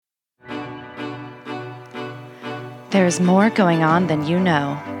There is more going on than you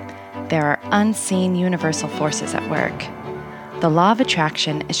know. There are unseen universal forces at work. The law of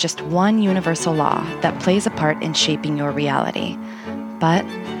attraction is just one universal law that plays a part in shaping your reality. But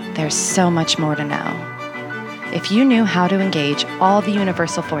there's so much more to know. If you knew how to engage all the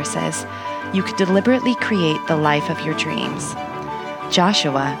universal forces, you could deliberately create the life of your dreams.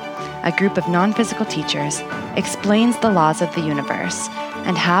 Joshua, a group of non-physical teachers, explains the laws of the universe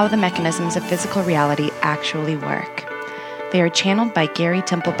and how the mechanisms of physical reality actually work. They are channeled by Gary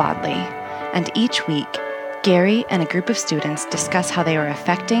Temple Bodley, and each week, Gary and a group of students discuss how they are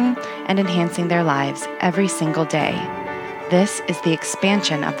affecting and enhancing their lives every single day. This is the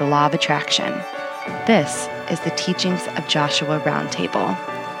expansion of the law of attraction. This is the teachings of Joshua Roundtable.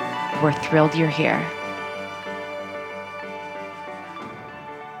 We're thrilled you're here.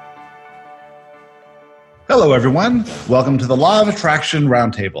 Hello, everyone. Welcome to the Law of Attraction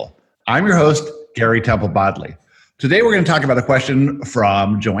Roundtable. I'm your host, Gary Temple Bodley. Today, we're going to talk about a question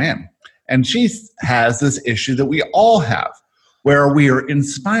from Joanne. And she has this issue that we all have, where we are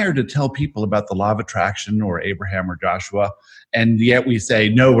inspired to tell people about the law of attraction or Abraham or Joshua, and yet we say,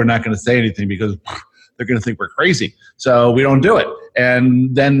 no, we're not going to say anything because they're going to think we're crazy. So we don't do it.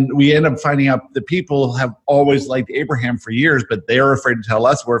 And then we end up finding out that people have always liked Abraham for years, but they're afraid to tell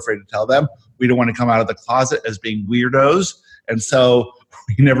us. We're afraid to tell them. We don't want to come out of the closet as being weirdos. And so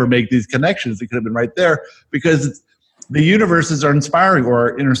we never make these connections. It could have been right there because the universes are inspiring, or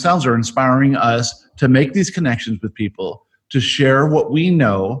our inner selves are inspiring us to make these connections with people, to share what we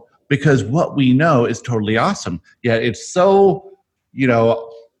know, because what we know is totally awesome. Yet it's so,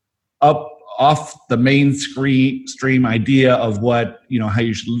 up off the mainstream idea of what, how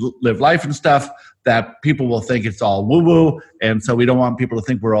you should live life and stuff, that people will think it's all woo-woo. And so we don't want people to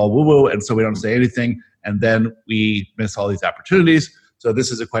think we're all woo-woo. And so we don't say anything. And then we miss all these opportunities. So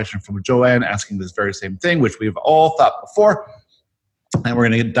this is a question from Joanne asking this very same thing, which we've all thought before. And we're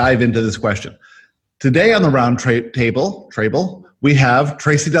going to dive into this question. Today on the round table, we have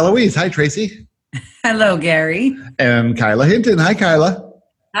Tracy DeLuise. Hi, Tracy. Hello, Gary. And Kyla Hinton. Hi, Kyla.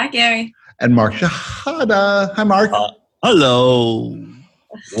 Hi, Gary. And Mark Shahada. Hi, Mark. Hello.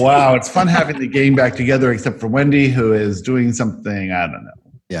 Wow, it's fun having the gang back together, except for Wendy, who is doing something, I don't know.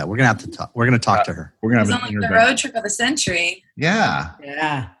 Yeah, we're gonna have to talk. We're gonna talk to her. We're gonna It's have on an like the intervention. road trip of the century.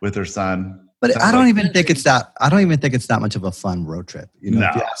 Yeah, with her son. But I don't even think it's that much of a fun road trip. If you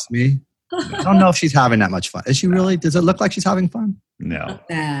ask me, I don't know if she's having that much fun. Is she really? Does it look like she's having fun? No.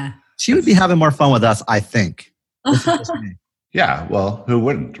 Nah. She would be having more fun with us, I think. This is just me. Yeah, well, who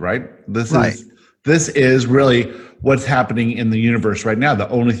wouldn't, right? This is really what's happening in the universe right now. The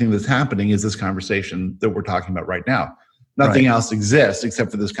only thing that's happening is this conversation that we're talking about right now. Nothing else exists except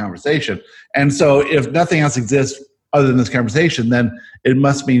for this conversation. And so if nothing else exists other than this conversation, then it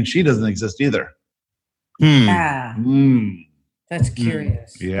must mean she doesn't exist either. Yeah. That's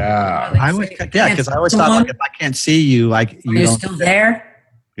curious. Yeah. Because I always thought, if I can't see you, you're still there,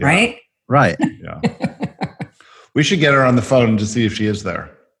 Yeah. right? Right. Yeah. We should get her on the phone to see if she is there.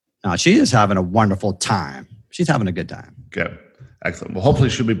 No, she is having a wonderful time. She's having a good time. Good. Excellent. Well, hopefully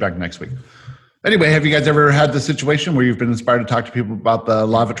she'll be back next week. Anyway, have you guys ever had the situation where you've been inspired to talk to people about the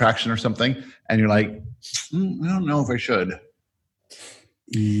law of attraction or something, and you're like, I don't know if I should?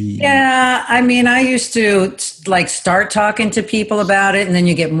 Yeah, I used to start talking to people about it, and then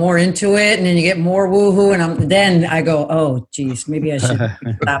you get more into it, and then you get more woohoo, and then I go, oh, geez, maybe I should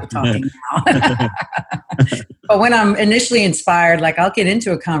stop talking now. But when I'm initially inspired, I'll get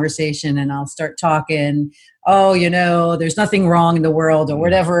into a conversation and I'll start talking. Oh, there's nothing wrong in the world, or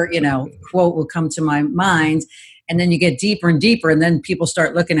whatever, quote will come to my mind, and then you get deeper and deeper, and then people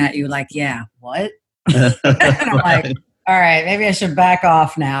start looking at you like, yeah, what? And I'm like, all right, maybe I should back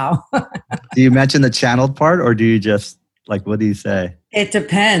off now. Do you mention the channeled part, or do you just what do you say? It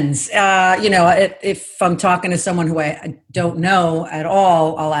depends. If I'm talking to someone who I don't know at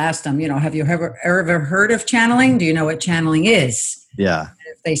all, I'll ask them, have you ever heard of channeling? Do you know what channeling is? Yeah.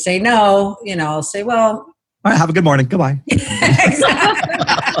 If they say no, I'll say, well. All right, have a good morning. Goodbye.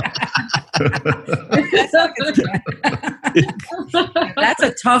 That's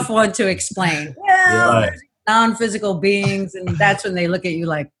a tough one to explain. Well, there's non-physical beings, and that's when they look at you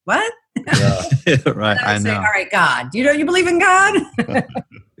like, what? Yeah. Right, I know. Say, all right, God. You believe in God?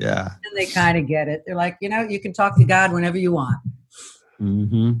 Yeah. And they kind of get it. They're like, you can talk to God whenever you want.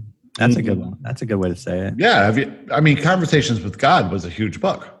 Mm-hmm. That's a good one. That's a good way to say it. Yeah. Conversations with God was a huge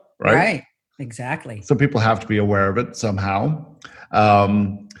book, right? Right. Exactly. So people have to be aware of it somehow.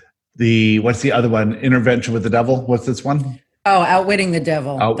 What's the other one? Intervention with the Devil. What's this one? Oh, Outwitting the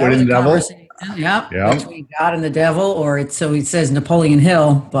Devil. Outwitting the Devil. Yep. Between God and the devil, or so he says Napoleon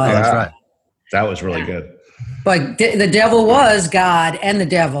Hill. But Yeah. That's right. That was really good. But the devil was God and the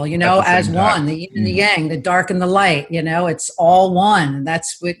devil, as one, the yin and the yang, the dark and the light, it's all one. And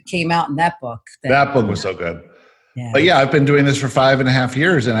that's what came out in that book. That book was so good. Yeah. But yeah, I've been doing this for 5.5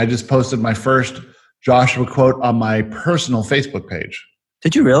 years, and I just posted my first Joshua quote on my personal Facebook page.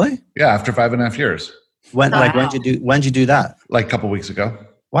 Did you really? Yeah, after 5.5 years. When'd you do that? Like a couple weeks ago.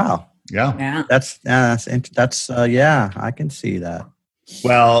 Wow. Yeah. That's I can see that.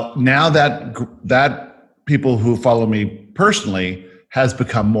 Well, now that people who follow me personally has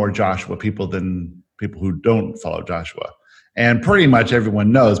become more Joshua people than people who don't follow Joshua. And pretty much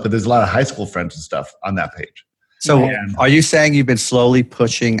everyone knows, but there's a lot of high school friends and stuff on that page. So are you saying you've been slowly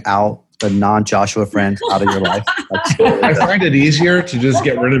pushing out the non-Joshua friends out of your life? I find it easier to just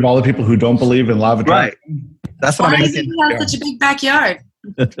get rid of all the people who don't believe in law of attraction. Right. That's what I'm thinking. You have such a big backyard.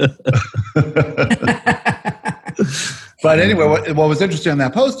 But anyway, what was interesting on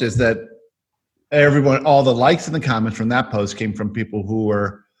that post is that all the likes and the comments from that post came from people who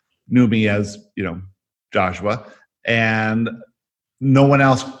knew me as, Joshua, and no one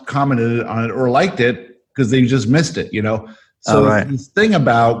else commented on it or liked it because they just missed it, So this thing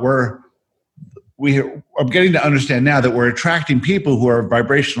about I'm getting to understand now that we're attracting people who are a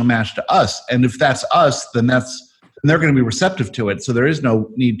vibrational match to us. And if that's us, then they're going to be receptive to it. So there is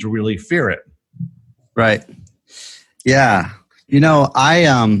no need to really fear it. Right. Yeah.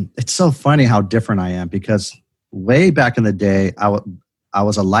 It's so funny how different I am because way back in the day, I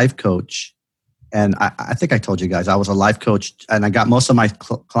was a life coach. And I think I told you guys, I was a life coach and I got most of my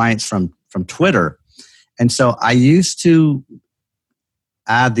clients from Twitter. And so I used to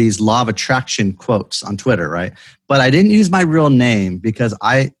add these law of attraction quotes on Twitter, right? But I didn't use my real name because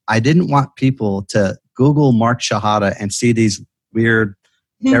I didn't want people to Google Mark Shahada and see these weird,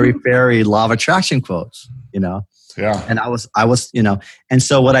 very fairy law of attraction quotes, Yeah. And I was, and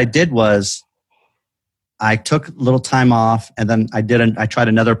so what I did was I took a little time off and then I tried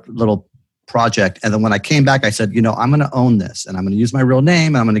another little project. And then when I came back, I said, I'm going to own this and I'm going to use my real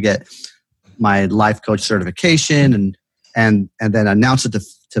name. And I'm going to get my life coach certification and then announce it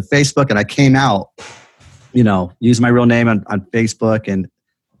to Facebook. And I came out, used my real name on Facebook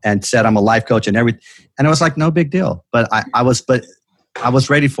and said I'm a life coach and everything. And it was like, no big deal. But I was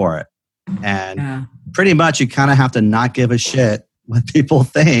ready for it. And pretty much you kind of have to not give a shit what people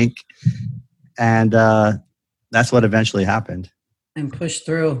think. And that's what eventually happened. And push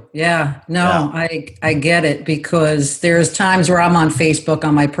through. Yeah. No, yeah. I get it because there's times where I'm on Facebook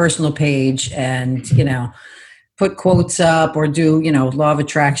on my personal page and, put quotes up or do, law of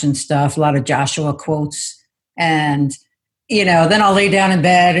attraction stuff, a lot of Joshua quotes. And, then I'll lay down in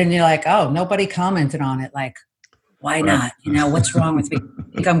bed and you're like, oh, nobody commented on it. Like, why not? What's wrong with me?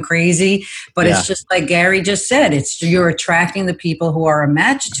 I think I'm crazy. But it's just like Gary just said, you're attracting the people who are a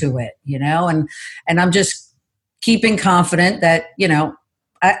match to it, and I'm just keeping confident that,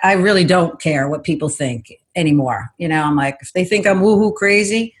 I really don't care what people think anymore. I'm like, if they think I'm woohoo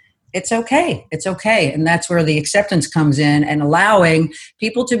crazy, it's okay. It's okay. And that's where the acceptance comes in and allowing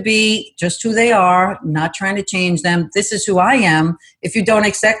people to be just who they are, not trying to change them. This is who I am. If you don't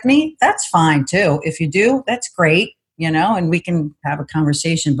accept me, that's fine too. If you do, that's great, and we can have a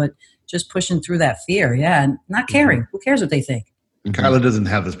conversation, but just pushing through that fear. Yeah. And not caring. Who cares what they think? And Carla doesn't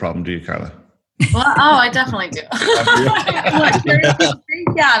have this problem, do you, Carla? Well, I definitely do.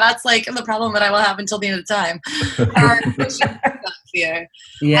 Yeah, that's like the problem that I will have until the end of time. Fear.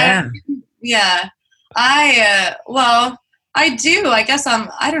 Yeah. I do. I guess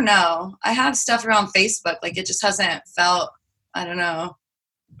I don't know. I have stuff around Facebook. Like it just hasn't felt, I don't know,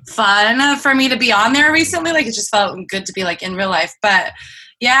 fun enough for me to be on there recently. Like it just felt good to be like in real life. But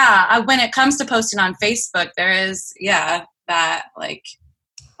yeah, when it comes to posting on Facebook, there is, that like,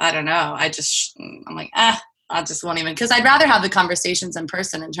 I don't know. I'm like, I just won't even, because I'd rather have the conversations in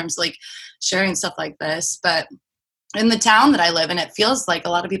person in terms of like sharing stuff like this. But in the town that I live in, it feels like a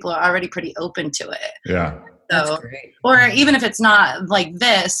lot of people are already pretty open to it. Yeah. That's great. Or even if it's not like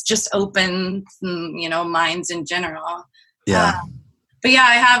this, just open, minds in general. Yeah. But yeah,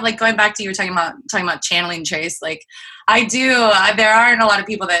 I have like going back to you were talking about channeling, Trace. Like I do. There aren't a lot of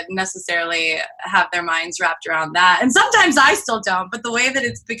people that necessarily have their minds wrapped around that, and sometimes I still don't. But the way that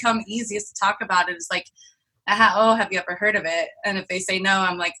it's become easiest to talk about it is like, have you ever heard of it? And if they say no,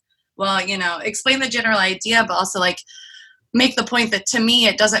 I'm like, well, explain the general idea, but also like make the point that to me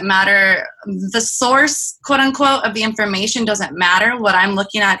it doesn't matter. The source, quote unquote, of the information doesn't matter. What I'm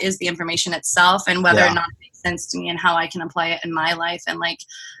looking at is the information itself and whether or not it makes sense to me and how I can apply it in my life. And like,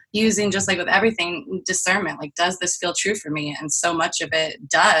 using, just like with everything, discernment. Like, does this feel true for me? And so much of it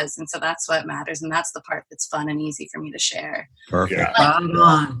does. And so that's what matters. And that's the part that's fun and easy for me to share. Perfect. Yeah. Spot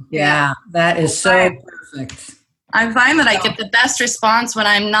on. Yeah, that is so perfect. I find that I get the best response when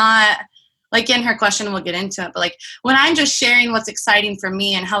I'm not, like in her question, we'll get into it, but like when I'm just sharing what's exciting for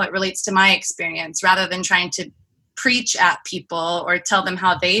me and how it relates to my experience, rather than trying to preach at people or tell them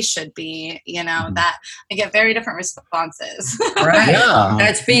how they should be, that I get very different responses. Right. Yeah.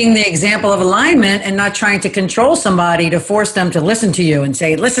 That's being the example of alignment and not trying to control somebody to force them to listen to you and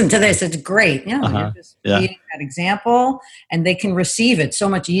say, listen to this, it's great. You're just being that example, and they can receive it so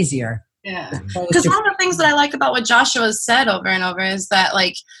much easier. Yeah. Because one of the things that I like about what Joshua has said over and over is that,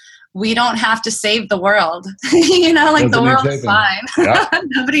 like, we don't have to save the world. The world's fine. Yeah.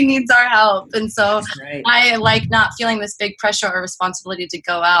 Nobody needs our help. And so I like not feeling this big pressure or responsibility to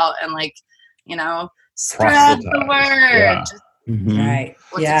go out and spread the word. Yeah. Right.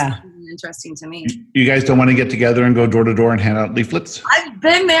 What's interesting to me. You guys don't want to get together and go door to door and hand out leaflets? I've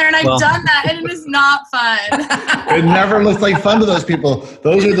been there and I've done that, and it is not fun. It never looks like fun to those people.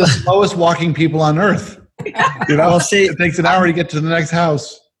 Those are the slowest walking people on earth. It takes an hour to get to the next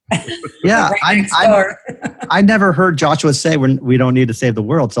house. Yeah, I never heard Joshua say we don't need to save the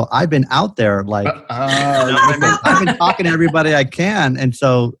world. So I've been out there I've been talking to everybody I can, and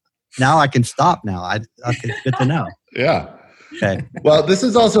so now I can stop. Now okay, good to know. Yeah. Okay. Well, this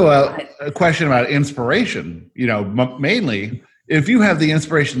is also a question about inspiration. Mainly if you have the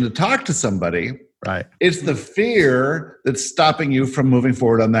inspiration to talk to somebody, right? It's the fear that's stopping you from moving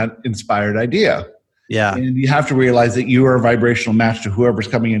forward on that inspired idea. Yeah. And you have to realize that you are a vibrational match to whoever's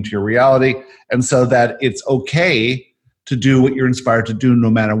coming into your reality. And so that it's okay to do what you're inspired to do, no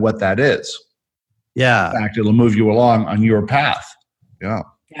matter what that is. Yeah. In fact, it'll move you along on your path. Yeah.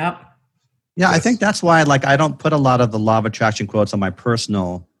 Yep. Yeah. I think that's why, I don't put a lot of the law of attraction quotes on my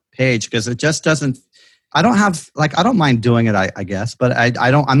personal page, because it just doesn't, I don't mind doing it, I guess, but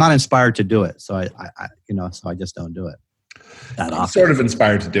I'm not inspired to do it. So so I just don't do it that often. I'm sort of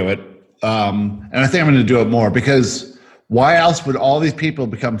inspired to do it. And I think I'm going to do it more, because why else would all these people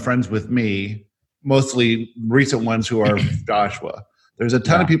become friends with me? Mostly recent ones who are Joshua. There's a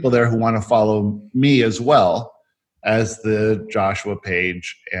ton of people there who want to follow me as well as the Joshua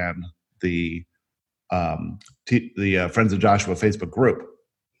page and the Friends of Joshua Facebook group.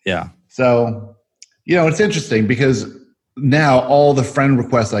 Yeah. So, it's interesting because now all the friend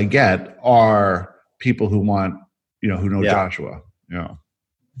requests I get are people who want, who know Joshua. Yeah.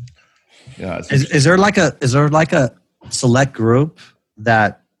 Yeah. Is there like a select group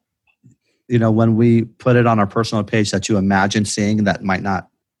that, when we put it on our personal page that you imagine seeing that might not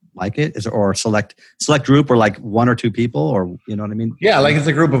like it? Is there, or select group, or like one or two people, or you know what I mean? Yeah, like it's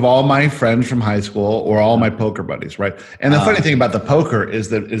a group of all my friends from high school or all my poker buddies, right? And the funny thing about the poker is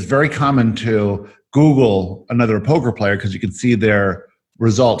that it's very common to Google another poker player because you can see their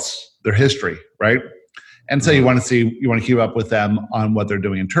results, their history, right? And so you want to keep up with them on what they're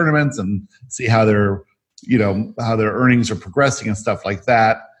doing in tournaments and see how their earnings are progressing and stuff like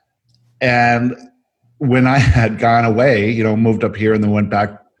that. And when I had gone away, moved up here and then went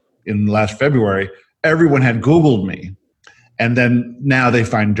back in last February, everyone had Googled me. And then now they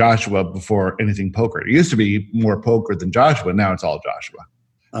find Joshua before anything poker. It used to be more poker than Joshua. Now it's all Joshua.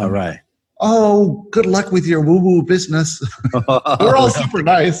 All right. Oh, good luck with your woo-woo business. They're all super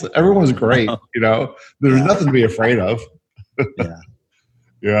nice. Everyone was great. There's nothing to be afraid of.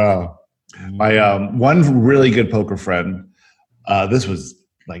 Yeah. My one really good poker friend, this was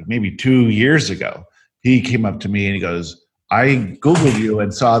like maybe 2 years ago. He came up to me and he goes, I Googled you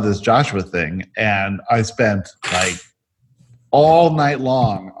and saw this Joshua thing, and I spent like all night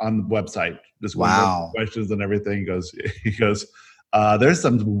long on the website. Just questions and everything. He goes, there's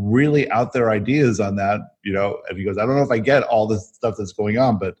some really out there ideas on that, and he goes, I don't know if I get all this stuff that's going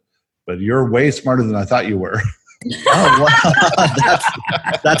on, but you're way smarter than I thought you were. Oh,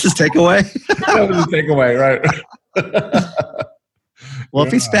 wow. That's his takeaway? That was his takeaway, right? Well,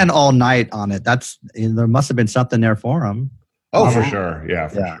 if he spent all night on it, there must have been something there for him. Oh, for sure. Yeah,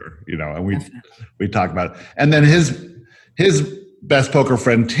 for sure. And we talk about it. And then his best poker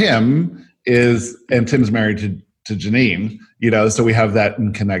friend, Tim, Tim's married to Janine, so we have that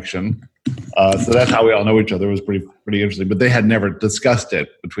in connection. So that's how we all know each other. It was pretty interesting, but they had never discussed it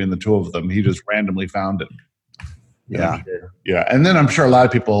between the two of them. He just randomly found it. Yeah. Yeah. And then I'm sure a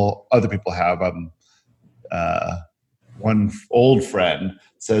lot of other people have, one old friend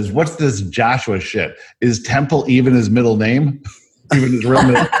says, what's this Joshua shit? Is Temple even his middle name? Even his real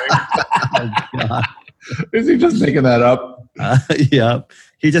middle name? Oh, God. Is he just making that up? Yeah.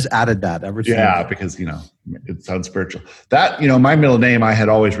 He just added that ever since. Yeah, because, it sounds spiritual. That, my middle name, I had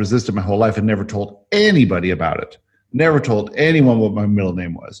always resisted my whole life and never told anybody about it. Never told anyone what my middle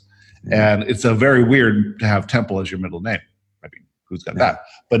name was. And it's a very weird to have Temple as your middle name. I mean, who's got that?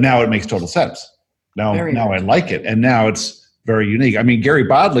 But now it makes total sense. Now I like it. And now it's very unique. I mean, Gary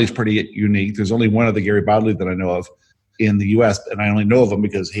Bodley is pretty unique. There's only one other Gary Bodley that I know of in the U.S., and I only know of him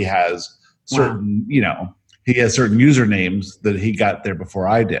because he has certain, he has certain usernames that he got there before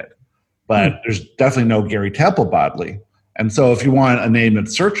I did. But there's definitely no Gary Temple Bodley. And so if you want a name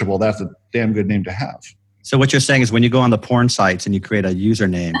that's searchable, that's a damn good name to have. So what you're saying is when you go on the porn sites and you create a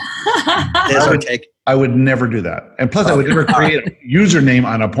username, I would never do that. And plus, I would never create a username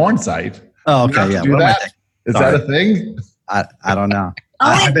on a porn site. Oh, okay, yeah. Do that? Is that a thing? I don't know.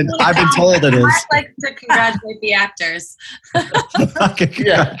 I've been told it is. I'd like to congratulate the actors.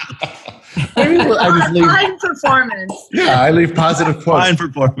 Yeah. I just leave Fine performance. Yeah, I leave positive quotes. Fine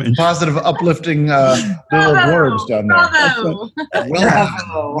performance. Positive, uplifting little words down there.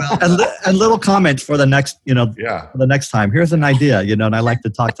 Well, and little comments for the next, for the next time. Here's an idea, and I like to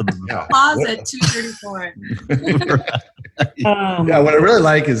talk to them. Yeah. Pause at 2:34. Yeah, what I really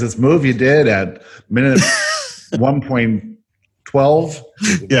like is this move you did at minute 1.12.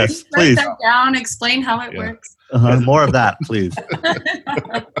 Yes, Write please. that down. Explain how it works. More of that, please.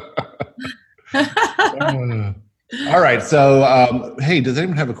 All right. So, hey, does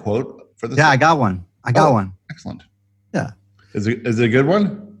anyone have a quote for this? Yeah, I got one. One. Excellent. Yeah. Is it a good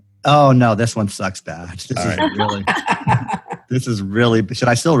one? Oh no, this one sucks bad. This is really. Should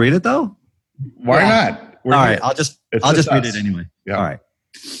I still read it though? Why not? All right, I'll just read it anyway. Yeah. All right.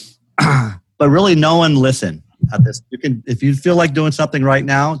 But really, no one listen at this. You can, if you feel like doing something right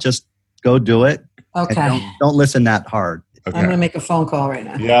now, just go do it. Okay. Don't listen that hard. Okay. I'm going to make a phone call right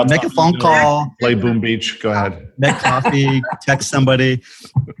now. Yeah. Make a phone call. Play Boom Beach. Go ahead. Make coffee. Text somebody.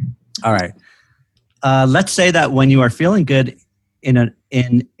 All right. Let's say that when you are feeling good in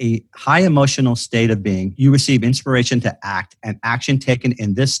a high emotional state of being, you receive inspiration to act, and action taken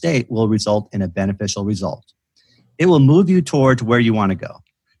in this state will result in a beneficial result. It will move you towards where you want to go.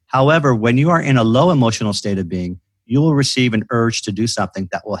 However, when you are in a low emotional state of being, you will receive an urge to do something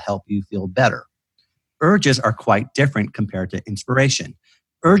that will help you feel better. Urges are quite different compared to inspiration.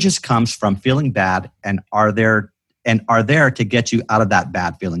 Urges comes from feeling bad and are there to get you out of that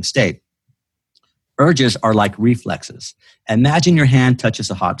bad feeling state. Urges are like reflexes. Imagine your hand touches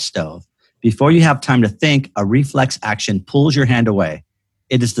a hot stove. Before you have time to think, a reflex action pulls your hand away.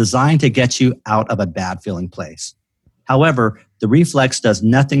 It is designed to get you out of a bad feeling place. However, the reflex does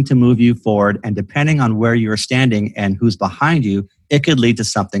nothing to move you forward, and depending on where you're standing and who's behind you, it could lead to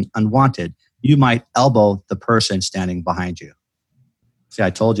something unwanted. You might elbow the person standing behind you. See, I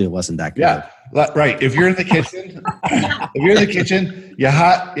told you it wasn't that good. Yeah, right. If you're in the kitchen,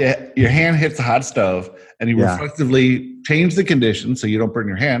 your hand hits the hot stove, and you reflexively change the condition so you don't burn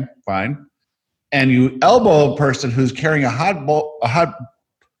your hand. Fine, and you elbow a person who's carrying a hot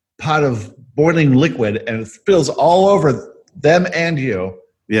pot of boiling liquid, and it spills all over them and you.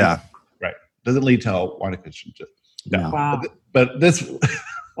 Yeah, right. Doesn't lead to a wanted kitchen. No. Wow. But this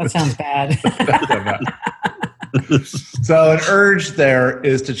that sounds bad. So an urge there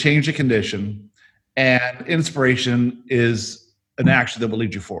is to change the condition, and inspiration is an action that will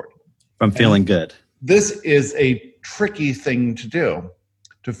lead you forward. From feeling good. This is a tricky thing to do,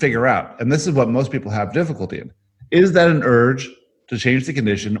 to figure out. And this is what most people have difficulty in. Is that an urge to change the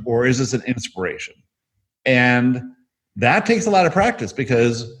condition, or is this an inspiration? And that takes a lot of practice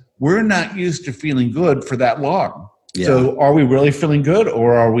because we're not used to feeling good for that long. Yeah. So are we really feeling good,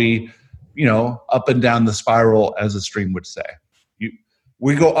 or are we, up and down the spiral, as the stream would say?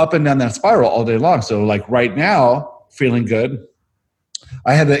 We go up and down that spiral all day long. So like right now, feeling good.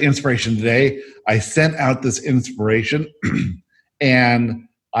 I had the inspiration today. I sent out this inspiration and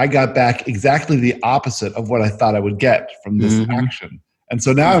I got back exactly the opposite of what I thought I would get from this action. And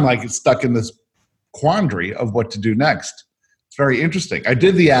so now I'm like stuck in this quandary of what to do next. It's very interesting. I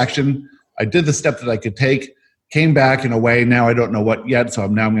did the action. I did the step that I could take, came back in a way. Now I don't know what yet. So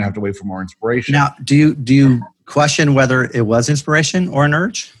I'm going to have to wait for more inspiration. Now, do you question whether it was inspiration or an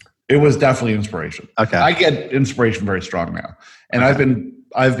urge? It was definitely inspiration. Okay. I get inspiration very strong now. And I've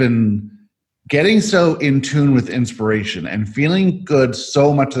been getting so in tune with inspiration and feeling good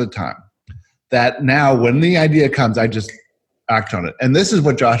so much of the time that now when the idea comes, I just act on it. And this is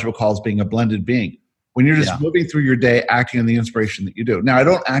what Joshua calls being a blended being. When you're just moving through your day, acting on the inspiration that you do. Now, I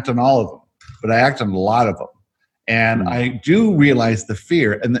don't act on all of them, but I act on a lot of them. And I do realize the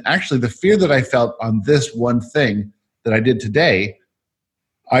fear. And actually the fear that I felt on this one thing that I did today,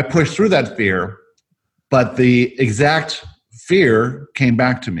 I pushed through that fear, but the exact fear came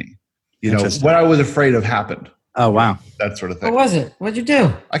back to me. You know, what I was afraid of happened. Oh, wow. That sort of thing. What was it? What'd you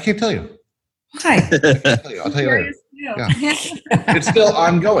do? I can't tell you. Why? I'll tell you later. Yeah. It's still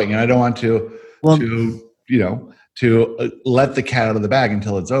ongoing, and I don't want to let the cat out of the bag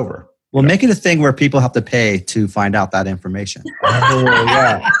until it's over. Well, make it a thing where people have to pay to find out that information. Oh,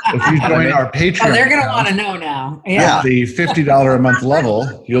 yeah. If you join our Patreon, they're going to want to know now. At the $50 a month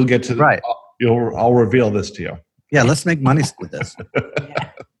level, you'll get to right. I'll reveal this to you. Yeah, let's make money with this.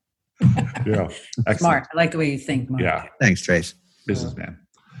 Yeah. Excellent. Smart. I like the way you think, Mark. Yeah. Thanks, Trace. Businessman.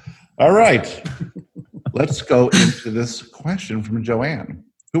 All right. Let's go into this question from Joanne.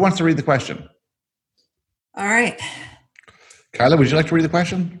 Who wants to read the question? All right. Kyla, would you like to read the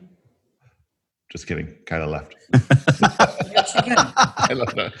question? Just kidding. Kyla left. I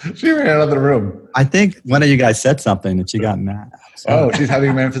love that. She ran out of the room. I think one of you guys said something that she got mad. So Oh, she's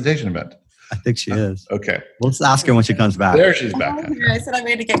having a manifestation event. I think she is. Okay. Let's ask her when she comes back. There she's back. I said I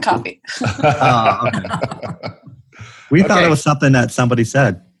made to get coffee. Oh, okay. We thought it was something that somebody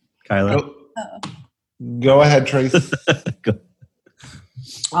said, Kyla. Go ahead, Trace.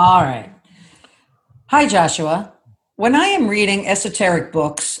 All right. Hi, Joshua. When I am reading esoteric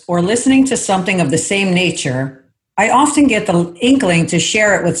books or listening to something of the same nature, I often get the inkling to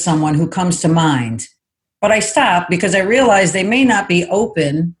share it with someone who comes to mind. But I stop because I realize they may not be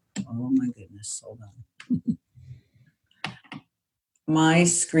open. Oh, my goodness. Hold on. My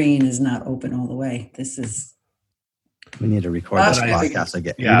screen is not open all the way. We need to record this podcast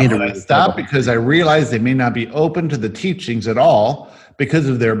again. Yeah, I stop because I realize they may not be open to the teachings at all because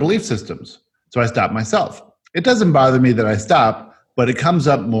of their belief systems. So I stop myself. It doesn't bother me that I stop, but it comes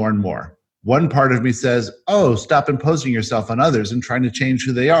up more and more. One part of me says, oh, stop imposing yourself on others and trying to change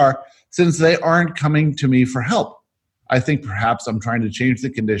who they are since they aren't coming to me for help. I think perhaps I'm trying to change the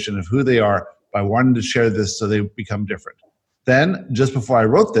condition of who they are by wanting to share this so they become different. Then, just before I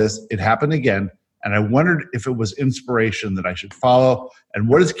wrote this, it happened again, and I wondered if it was inspiration that I should follow, and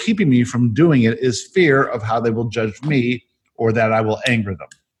what is keeping me from doing it is fear of how they will judge me or that I will anger them.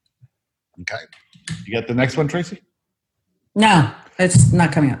 Okay. You get the next one, Tracy? No, it's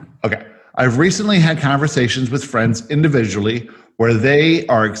not coming up. Okay. I've recently had conversations with friends individually where they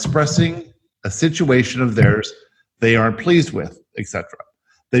are expressing a situation of theirs they aren't pleased with, etc.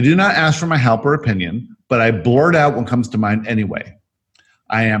 They do not ask for my help or opinion, but I blurt out what comes to mind anyway.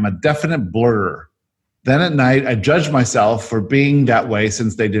 I am a definite blurter. Then at night, I judge myself for being that way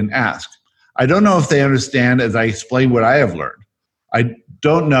since they didn't ask. I don't know if they understand as I explain what I have learned. I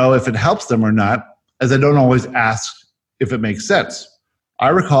don't know if it helps them or not, as I don't always ask if it makes sense. I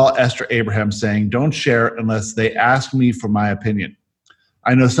recall Esther Abraham saying, don't share unless they ask me for my opinion.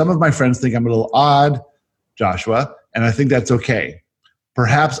 I know some of my friends think I'm a little odd, Joshua, and I think that's okay.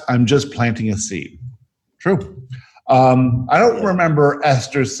 Perhaps I'm just planting a seed. True. I don't remember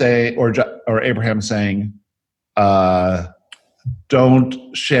Esther say or Abraham saying,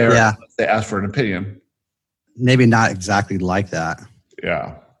 don't share unless they ask for an opinion. Maybe not exactly like that.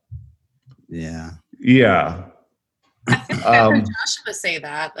 Yeah. Yeah. Yeah. I think I heard Joshua say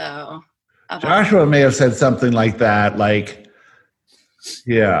that, though. Joshua may have said something like that, like,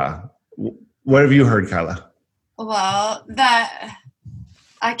 yeah. What have you heard, Kyla? Well, that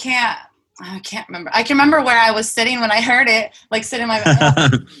I can't remember. I can remember where I was sitting when I heard it, like sitting in my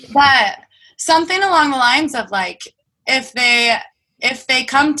but something along the lines of like, if they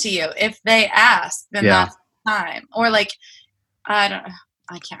come to you, if they ask, then that's the time. Or like, I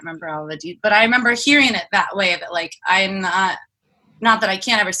can't remember all the details, but I remember hearing it that way, that like, I'm not that I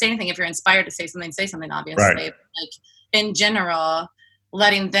can't ever say anything. If you're inspired to say something, obviously. Right. Like in general,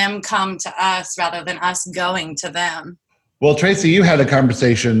 letting them come to us rather than us going to them. Well, Tracy, you had a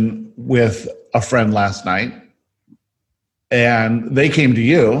conversation with a friend last night, and they came to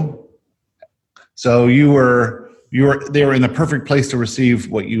you. So they were in the perfect place to receive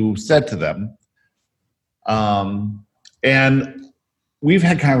what you said to them. And we've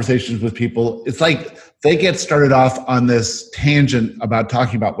had conversations with people. It's like they get started off on this tangent about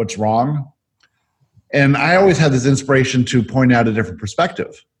talking about what's wrong. And I always have this inspiration to point out a different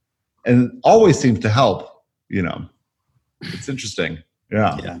perspective. And it always seems to help, you know. It's interesting.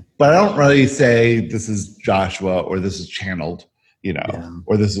 Yeah. But I don't really say this is Joshua or this is channeled, you know,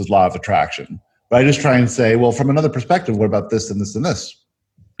 or this is law of attraction. But I just try and say, well, from another perspective, what about this and this and this?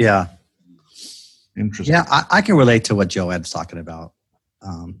 Yeah. Interesting. Yeah, I can relate to what Joanne's talking about.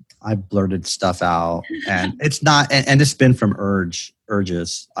 I blurted stuff out, and it's not, and it's been from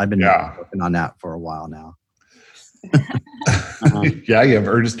urges. I've been working on that for a while now. Yeah, you have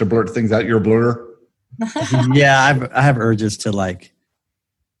urges to blurt things out. You're a blurter. Yeah, I have urges to like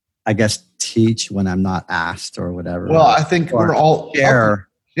I guess, teach when I'm not asked or whatever. Well, I think or we're all share.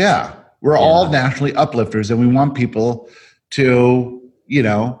 we're all naturally uplifters, and we want people to,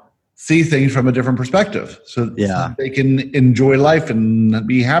 see things from a different perspective, so they can enjoy life and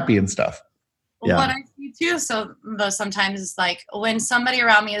be happy and stuff. What I see too, though sometimes is like when somebody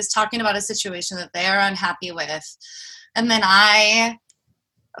around me is talking about a situation that they are unhappy with, and then I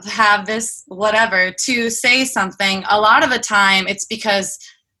have this whatever to say something, a lot of the time it's because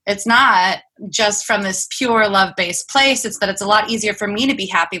it's not just from this pure love-based place. It's that it's a lot easier for me to be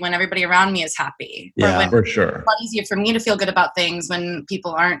happy when everybody around me is happy. Yeah, for sure. It's a lot easier for me to feel good about things when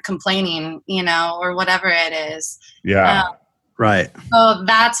people aren't complaining, or whatever it is. Yeah. Right. So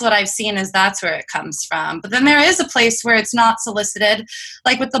that's what I've seen, is that's where it comes from. But then there is a place where it's not solicited,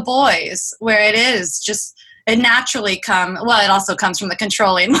 like with the boys, where it is just, it naturally it also comes from the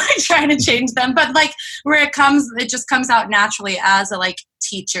controlling, like trying to change them, but like where it just comes out naturally as a like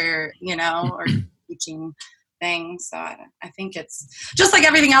teacher, or teaching thing. So I think it's just like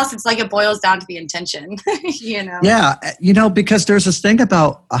everything else. It's like it boils down to the intention, Yeah. Because there's this thing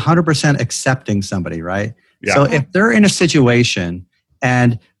about 100% accepting somebody, right? Yeah. So if they're in a situation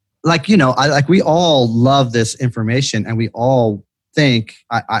and we all love this information and we all think,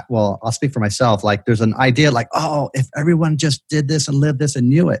 I'll speak for myself. Like there's an idea like, oh, if everyone just did this and lived this and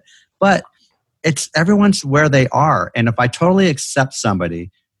knew it, but everyone's where they are. And if I totally accept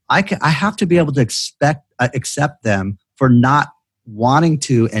somebody, I have to be able to accept them for not wanting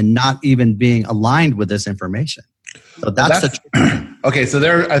to and not even being aligned with this information. So that's okay. So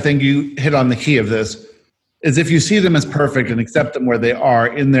there, I think you hit on the key of this, is if you see them as perfect and accept them where they are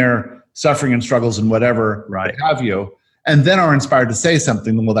in their suffering and struggles and whatever have you, and then are inspired to say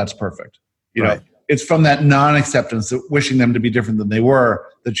something, then well, that's perfect. It's from that non-acceptance, wishing them to be different than they were,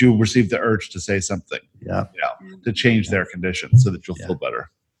 that you receive the urge to say something. To change their condition so that you'll feel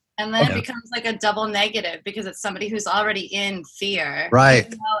better. And then it becomes like a double negative because it's somebody who's already in fear.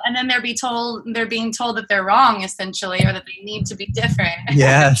 Right. And then they're being told that they're wrong, essentially, or that they need to be different.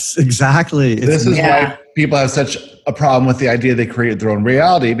 Yes, exactly. This is why people have such a problem with the idea they created their own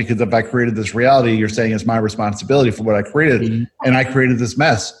reality, because if I created this reality, you're saying it's my responsibility for what I created, and I created this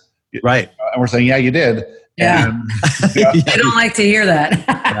mess. Right. And we're saying, yeah, you did. Yeah. I don't like to hear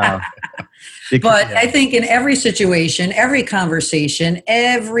that. But I think in every situation, every conversation,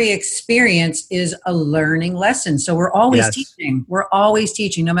 every experience is a learning lesson. So we're always teaching. We're always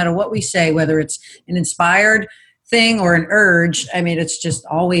teaching, no matter what we say, whether it's an inspired thing or an urge. I mean, it's just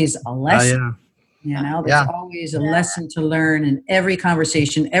always a lesson. There's always a lesson to learn in every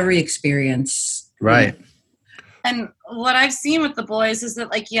conversation, every experience. Right. And what I've seen with the boys is that,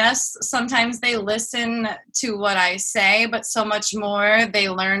 like, yes, sometimes they listen to what I say, but so much more they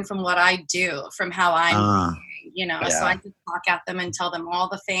learn from what I do, from how I'm thinking, so I can talk at them and tell them all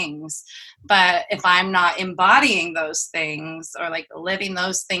the things. But if I'm not embodying those things or like living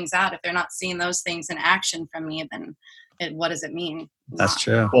those things out, if they're not seeing those things in action from me, then what does it mean? That's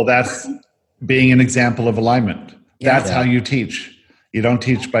true. Well, that's being an example of alignment. That's how you teach. You don't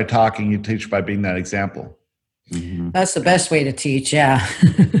teach by talking, you teach by being that example. Mm-hmm. That's the best way to teach,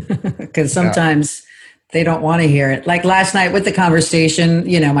 because sometimes they don't want to hear it. Like last night with the conversation,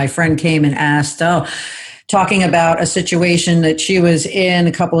 my friend came and asked, talking about a situation that she was in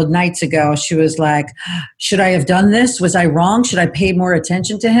a couple of nights ago. She was like, should I have done this? Was I wrong? Should I pay more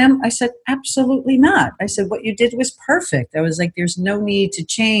attention to him? I said, absolutely not. I said, what you did was perfect. I was like, there's no need to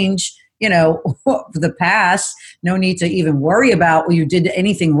change the past. No need to even worry about, you did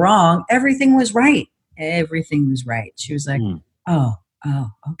anything wrong. Everything was right. Everything was right. She was like, oh,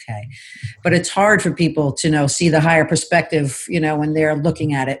 okay. But it's hard for people to see the higher perspective, when they're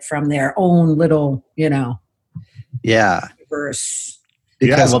looking at it from their own little, verse.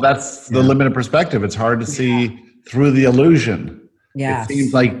 Well, that's the limited perspective. It's hard to see through the illusion. Yeah. It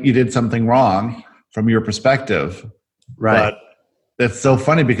seems like you did something wrong from your perspective. Right. But that's so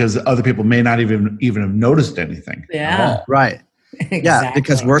funny because other people may not even have noticed anything. Yeah. Right. Exactly. Yeah,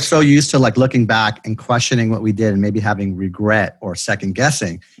 because we're so used to like looking back and questioning what we did and maybe having regret or second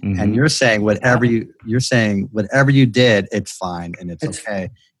guessing. Mm-hmm. And you're saying whatever you did, it's fine and it's okay.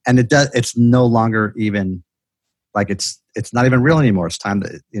 And it's no longer even like it's not even real anymore. It's time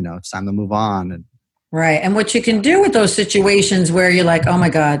to move on. And right. And what you can do with those situations where you're like, oh my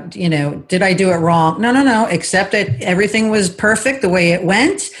God, did I do it wrong? No. Accept that everything was perfect the way it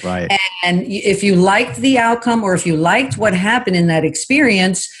went. Right. And if you liked the outcome or if you liked what happened in that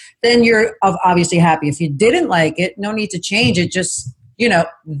experience, then you're obviously happy. If you didn't like it, no need to change it. Just,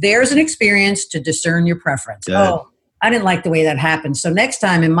 there's an experience to discern your preference. Good. Oh, I didn't like the way that happened. So next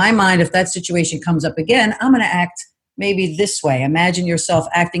time in my mind, if that situation comes up again, I'm going to act maybe this way. Imagine yourself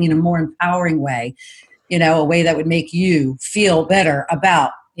acting in a more empowering way, a way that would make you feel better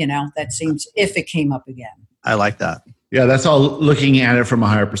about, that seems, if it came up again. I like that. Yeah, that's all looking at it from a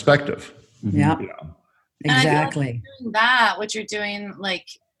higher perspective. Yeah, exactly. And I feel like doing that, what you're doing, like,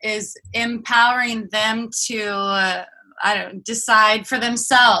 is empowering them to decide for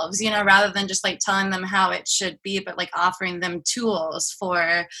themselves, rather than just like telling them how it should be, but like offering them tools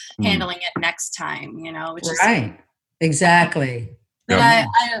for handling it next time, which right. Exactly. But I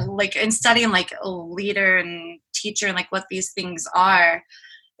like, in studying like a leader and teacher and like what these things are,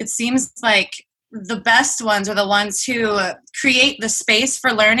 it seems like the best ones are the ones who create the space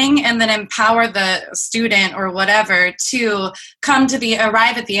for learning and then empower the student or whatever to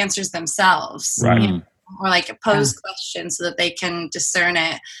arrive at the answers themselves. Right. Or like pose questions so that they can discern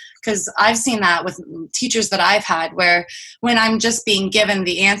it. Because I've seen that with teachers that I've had, where when I'm just being given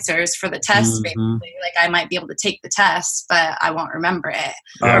the answers for the test, basically, like I might be able to take the test, but I won't remember it.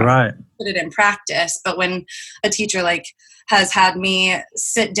 All right. Put it in practice. But when a teacher like has had me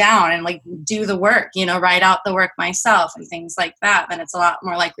sit down and like do the work, write out the work myself and things like that, then it's a lot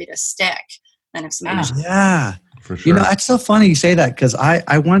more likely to stick than if somebody just For sure. It's so funny you say that, because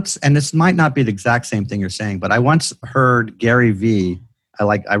I once, and this might not be the exact same thing you're saying, but I once heard Gary Vee.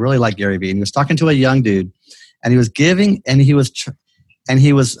 I really like Gary Vee, and he was talking to a young dude, and he was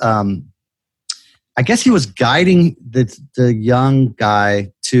I guess he was guiding the young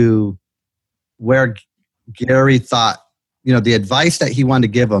guy to where Gary thought, the advice that he wanted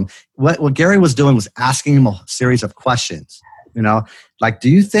to give him. What Gary was doing was asking him a series of questions, like, do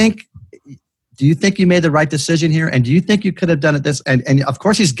you think you made the right decision here? And do you think you could have done it this? And of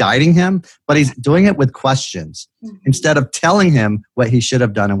course he's guiding him, but he's doing it with questions instead of telling him what he should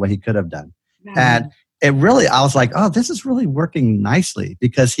have done and what he could have done. And I was like, oh, this is really working nicely,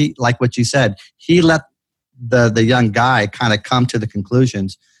 because he, like what you said, he let the young guy kind of come to the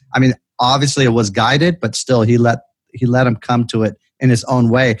conclusions. I mean, obviously it was guided, but still he let him come to it in his own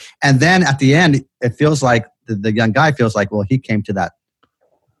way. And then at the end, it feels like the young guy feels like, well, he came to that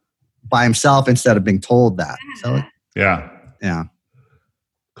by himself instead of being told that. So yeah.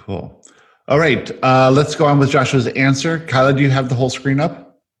 Cool. All right. Let's go on with Joshua's answer. Kyla, do you have the whole screen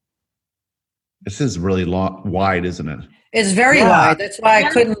up? This is really wide, isn't it? It's very wide. That's why I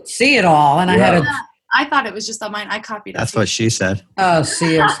couldn't see it all. And I thought it was just on mine. I copied it. That's what she said. Oh,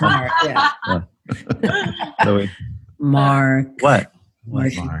 see, you're smart. Yeah. Mark. What?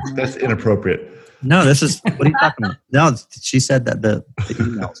 Mark. That's inappropriate. No, this is, what are you talking about? No, she said that the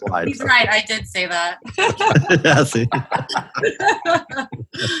email's wide. He's right. I did say that. Yeah, see.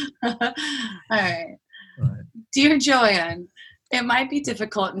 All right. Dear Joanne, it might be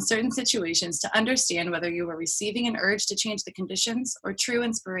difficult in certain situations to understand whether you are receiving an urge to change the conditions or true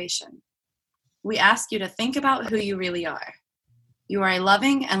inspiration. We ask you to think about who you really are. You are a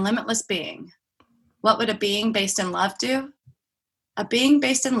loving and limitless being. What would a being based in love do? A being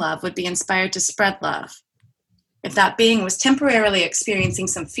based in love would be inspired to spread love. If that being was temporarily experiencing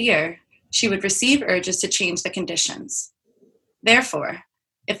some fear, she would receive urges to change the conditions. Therefore,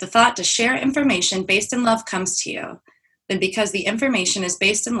 if the thought to share information based in love comes to you, then because the information is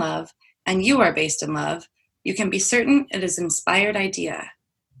based in love and you are based in love, you can be certain it is an inspired idea.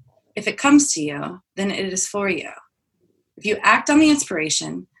 If it comes to you, then it is for you. If you act on the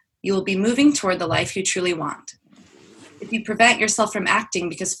inspiration, you will be moving toward the life you truly want. If you prevent yourself from acting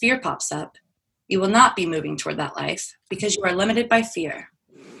because fear pops up, you will not be moving toward that life because you are limited by fear.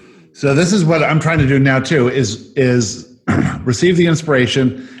 So this is what I'm trying to do now too, is receive the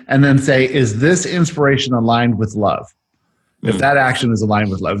inspiration and then say, is this inspiration aligned with love? If that action is aligned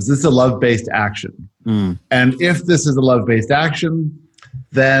with love, is this a love-based action? And if this is a love-based action,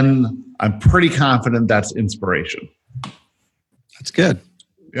 then I'm pretty confident that's inspiration. That's good.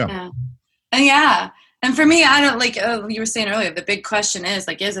 Yeah. And for me, I don't like, you were saying earlier, the big question is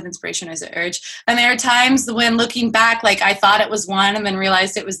like, is it inspiration or is it urge? And there are times when looking back, like I thought it was one and then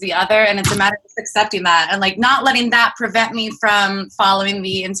realized it was the other. And it's a matter of just accepting that and like not letting that prevent me from following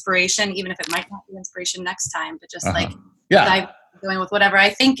the inspiration, even if it might not be inspiration next time, but just going with whatever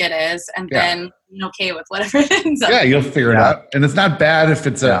I think it is and then being okay with whatever it ends up. Yeah, you'll figure it out. And it's not bad if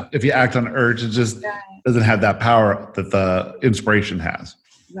it's if you act on urge, it just doesn't have that power that the inspiration has.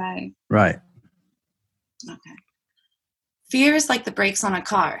 Right. Okay. Fear is like the brakes on a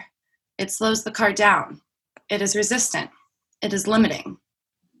car. It slows the car down. It is resistant. It is limiting.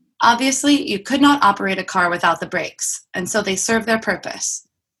 Obviously, you could not operate a car without the brakes, and so they serve their purpose.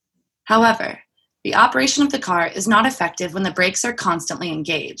 However, the operation of the car is not effective when the brakes are constantly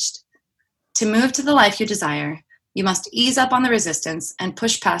engaged. To move to the life you desire, you must ease up on the resistance and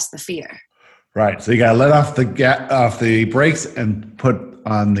push past the fear. Right. So you got to let off the brakes and put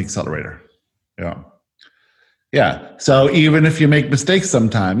on the accelerator. Yeah. Yeah. So even if you make mistakes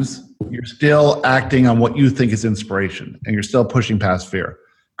sometimes, you're still acting on what you think is inspiration, and you're still pushing past fear.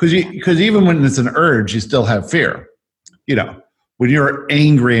 Because even when it's an urge, you still have fear. When you're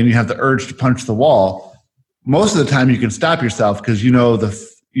angry and you have the urge to punch the wall, most of the time you can stop yourself because you have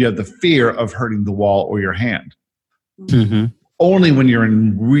the fear of hurting the wall or your hand. Mm-hmm. Only when you're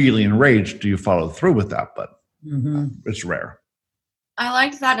really enraged do you follow through with that, but it's rare. I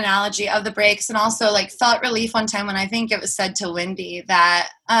liked that analogy of the brakes, and also like felt relief one time when I think it was said to Wendy that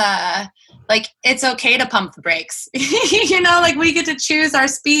like it's okay to pump the brakes. Like we get to choose our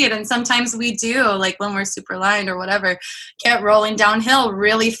speed, and sometimes we do, like when we're super lined or whatever, get rolling downhill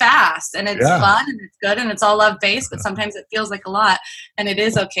really fast, and it's fun and it's good and it's all love based, but sometimes it feels like a lot, and it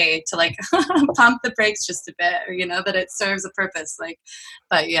is okay to like pump the brakes just a bit, or that it serves a purpose.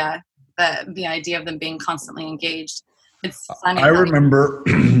 But yeah, the idea of them being constantly engaged. It's funny. I remember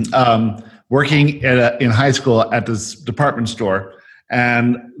working in high school at this department store,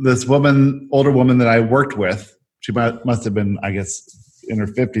 and this older woman that I worked with, she must have been, I guess, in her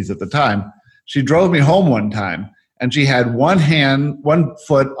 50s at the time. She drove me home one time, and she had one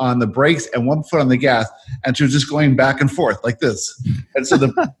foot on the brakes and one foot on the gas, and she was just going back and forth like this. And so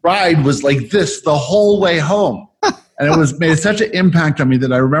the ride was like this the whole way home, and it made such an impact on me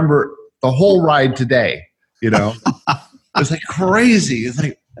that I remember the whole ride today. It's like crazy. It's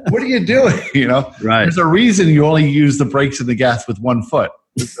like, what are you doing? Right. There's a reason you only use the brakes and the gas with one foot.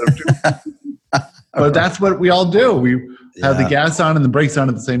 But that's what we all do. We have the gas on and the brakes on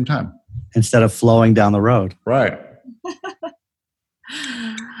at the same time. Instead of flowing down the road. Right.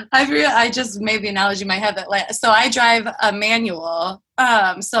 I just made the analogy in my head that so I drive a manual,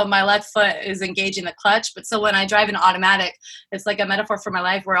 so my left foot is engaging the clutch, but so when I drive an automatic, it's like a metaphor for my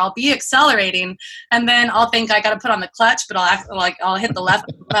life where I'll be accelerating and then I'll think I got to put on the clutch, but I'll hit the left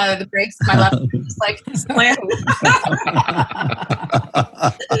the brakes with my left foot, just like slam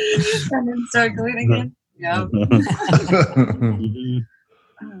and then start going again. Yeah.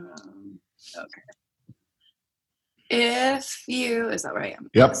 Okay. Is that where I am?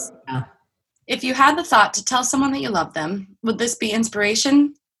 Yep. If you had the thought to tell someone that you love them, would this be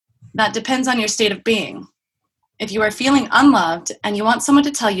inspiration? That depends on your state of being. If you are feeling unloved and you want someone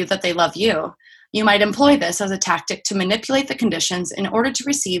to tell you that they love you, you might employ this as a tactic to manipulate the conditions in order to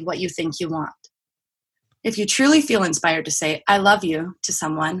receive what you think you want. If you truly feel inspired to say, I love you, to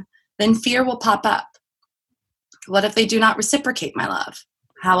someone, then fear will pop up. What if they do not reciprocate my love?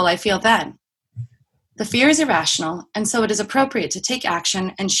 How will I feel then? The fear is irrational, and so it is appropriate to take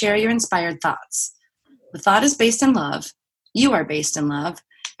action and share your inspired thoughts. The thought is based in love, you are based in love,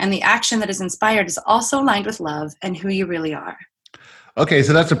 and the action that is inspired is also aligned with love and who you really are. Okay,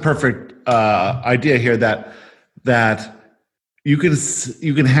 so that's a perfect idea here that you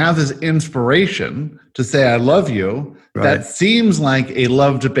can have this inspiration to say I love you. Right. That seems like a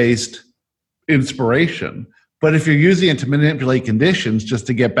love-based inspiration, but if you're using it to manipulate conditions just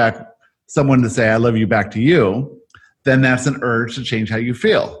to get back someone to say I love you back to you, then that's an urge to change how you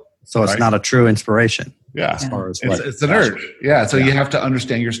feel. So it's not a true inspiration. Yeah, as far as it's an urge. Yeah, so you have to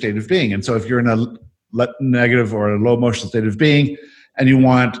understand your state of being. And so if you're in a negative or a low emotional state of being and you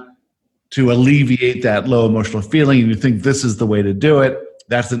want to alleviate that low emotional feeling and you think this is the way to do it,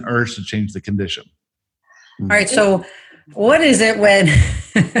 that's an urge to change the condition. All right, so what is it when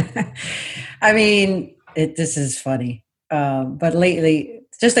I mean, this is funny, but lately,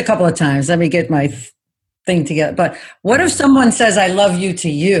 just a couple of times, let me get my thing together. But what if someone says, I love you to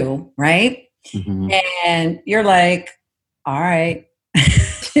you, right? Mm-hmm. And you're like, all right,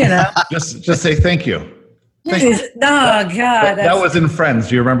 just say thank you. God. That was in Friends.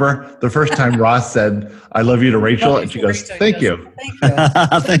 Do you remember the first time Ross said, I love you to Rachel? And she goes, thank you.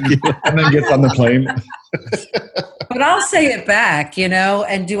 Thank you. And then gets on the plane. But I'll say it back,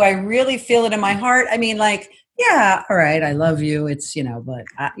 and do I really feel it in my heart? I mean, like, yeah, all right, I love you. It's, but,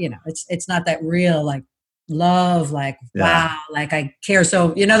 it's not that real, like, love, like, wow, like I care.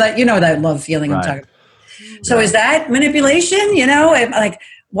 So, that love feeling I'm talking about. So is that manipulation? Like,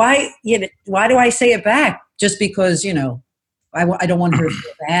 why do I say it back? Just because, I don't want her to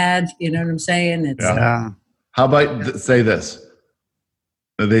feel bad. You know what I'm saying? It's, How about say this?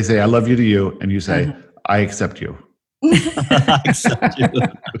 They say, I love you to you. And you say, I accept you. I accept you.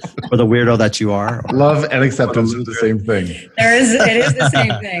 For the weirdo that you are. Love and acceptance are the same thing. It is the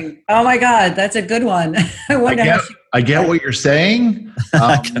same thing. Oh my God, that's a good one. I get what you're saying.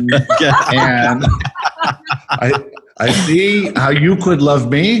 And I see how you could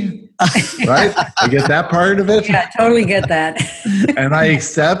love me. right? I get that part of it. Yeah, I totally get that. And I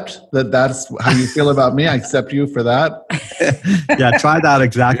accept that that's how you feel about me. I accept you for that. Yeah, try that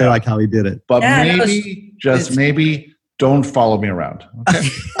exactly like how he did it. But Yeah, maybe, just maybe, don't follow me around. Okay?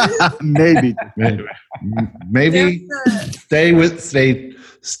 Maybe. Maybe stay.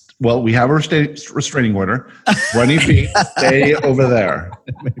 Well, we have a restraining order. 20 feet. Stay over there.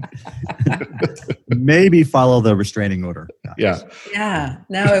 Maybe follow the restraining order. Yeah. Yeah.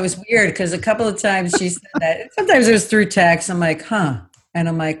 No, it was weird because a couple of times she said that. Sometimes it was through text. I'm like, huh. And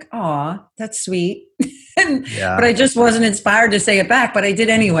I'm like, aw, that's sweet. Yeah. But I just wasn't inspired to say it back, but I did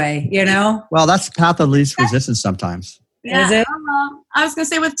anyway, you know? Well, that's the path of least resistance sometimes. Yeah, Is it? I was gonna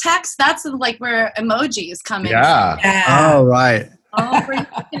say with text, that's like where emojis come in. Yeah. Yeah. Oh, right. Oh, where you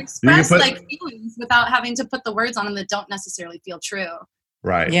can express put- like feelings without having to put the words on them that don't necessarily feel true.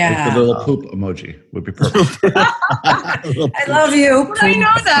 Right. Yeah. Like the little poop emoji would be perfect. I love you. But I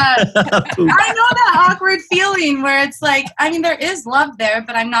know that. I know that awkward feeling where it's like, I mean, there is love there,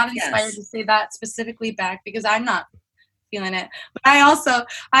 but I'm not inspired Yes. to say that specifically back because I'm not feeling it. But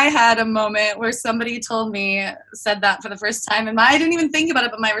I had a moment where somebody said that for the first time, and I didn't even think about it,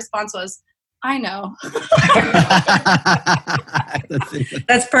 but my response was, I know.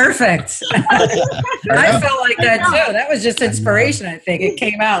 That's perfect. I felt like that too. That was just inspiration, I think. It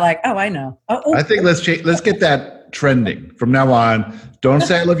came out like, oh, I know. Oh, I think let's get that trending from now on. Don't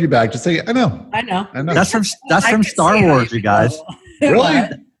say I love you back. Just say I know. I know. I know. That's from I from could Star see how Wars, you guys. feel. Really?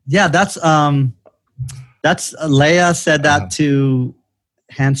 What? Yeah, that's Leia said that to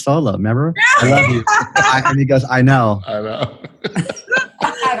Han Solo. Remember? I love you. And he goes, I know. I know.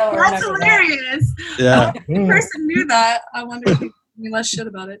 I don't That's remember that. hilarious. Yeah. If the person knew that, I wonder if he told me less shit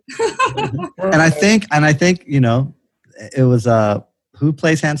about it. And I think it was who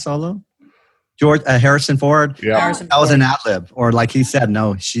plays Han Solo? George Harrison Ford. Yeah. Harrison That was an Ford. ad lib, or like he said,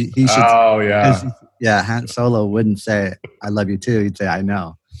 no, he should. Oh yeah. 'cause, yeah, Han Solo wouldn't say "I love you too." He'd say "I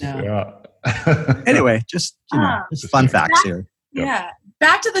know." No. Yeah. Anyway, just just fun facts here. Yeah.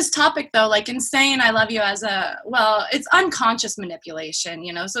 Back to this topic though, like in saying I love you it's unconscious manipulation,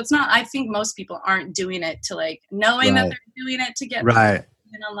 so it's not, I think most people aren't doing it to like knowing that Right. they're doing it to get Right.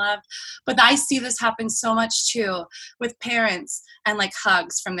 unloved. But I see this happen so much too with parents and like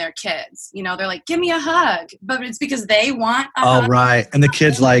hugs from their kids. They're like, give me a hug. But it's because they want a Oh, hug. right. And the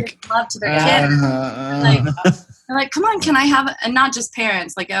kid's like, Love to their kid. They're like, come on, can I have, and not just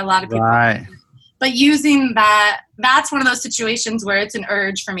parents, like a lot of people. right. But using that's one of those situations where it's an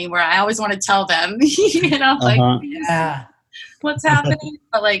urge for me where I always want to tell them, Uh-huh. Yeah. what's happening.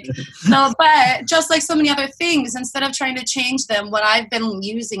 But just like so many other things, instead of trying to change them, what I've been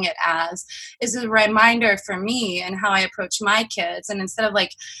using it as is a reminder for me and how I approach my kids. And instead of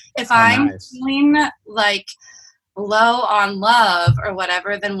like, if I'm nice. feeling like low on love or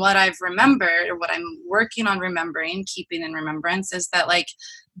whatever, then what I've remembered or what I'm working on remembering, keeping in remembrance is that like,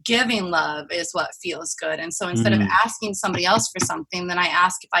 giving love is what feels good. And so instead of asking somebody else for something, then I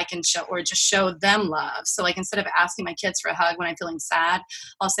ask if I can show them love. So like instead of asking my kids for a hug when I'm feeling sad,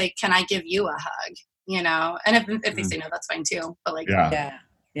 I'll say, can I give you a hug? And if they say no, that's fine too. But like, Yeah.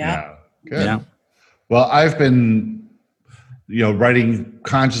 Good. Yeah. Well, I've been, writing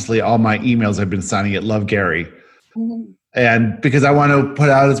consciously all my emails I've been signing at Love Gary. And because I want to put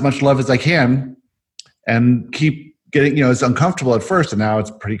out as much love as I can and keep getting, it's uncomfortable at first and now it's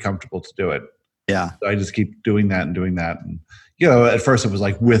pretty comfortable to do it. Yeah. So I just keep doing that. And, at first it was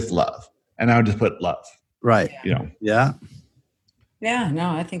like with love and now I just put love, Right. Yeah. Yeah. No,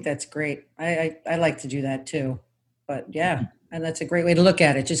 I think that's great. I like to do that too. But yeah, and that's a great way to look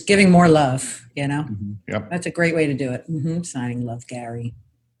at it. Just giving more love, Yep. That's a great way to do it. Signing Love Gary.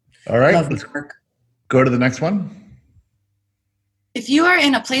 All right. Love Let's his work. go to the next one. if you are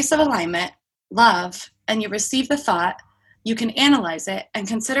in a place of alignment, love, and you receive the thought, you can analyze it and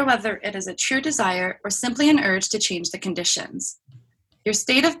consider whether it is a true desire or simply an urge to change the conditions. Your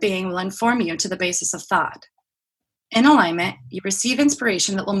state of being will inform you to the basis of thought. In alignment, you receive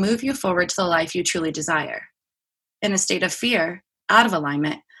inspiration that will move you forward to the life you truly desire. In a state of fear, out of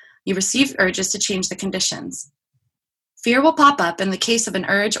alignment, you receive urges to change the conditions. Fear will pop up in the case of an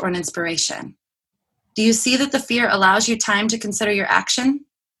urge or an inspiration. Do you see that the fear allows you time to consider your action?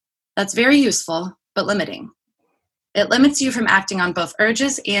 That's very useful, but limiting. It limits you from acting on both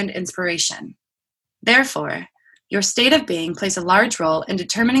urges and inspiration. Therefore, your state of being plays a large role in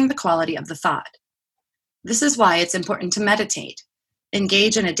determining the quality of the thought. This is why it's important to meditate,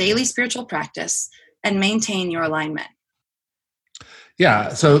 engage in a daily spiritual practice, and maintain your alignment. Yeah,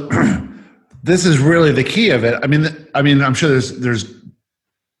 so this is really the key of it. I mean, I'm sure there's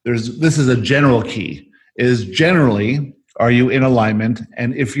this is a general key. Is generally Are you in alignment?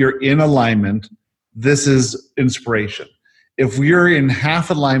 And if you're in alignment, this is inspiration. If you're in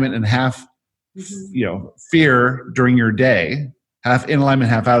half alignment and half, fear during your day, half in alignment,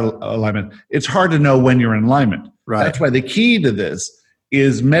 half out of alignment, it's hard to know when you're in alignment. Right. That's why the key to this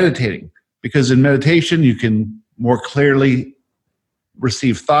is meditating, because in meditation, you can more clearly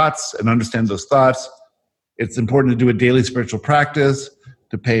receive thoughts and understand those thoughts. It's important to do a daily spiritual practice,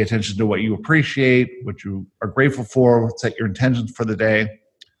 to pay attention to what you appreciate, what you are grateful for, set your intentions for the day,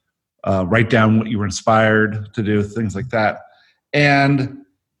 write down what you were inspired to do, things like that. And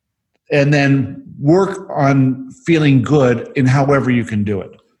then work on feeling good in however you can do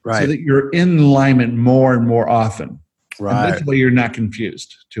it. Right. So that you're in alignment more and more often. Right. And this way you're not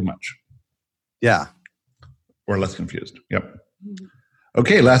confused too much. Yeah. Or less confused. Yep.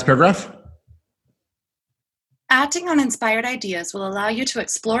 Okay, last paragraph. Acting on inspired ideas will allow you to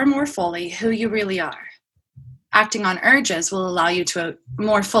explore more fully who you really are. Acting on urges will allow you to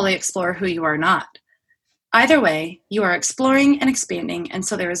more fully explore who you are not. Either way, you are exploring and expanding, and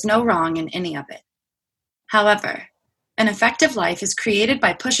so there is no wrong in any of it. However, an effective life is created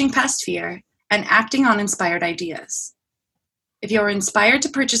by pushing past fear and acting on inspired ideas. If you are inspired to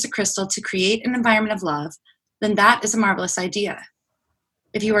purchase a crystal to create an environment of love, then that is a marvelous idea.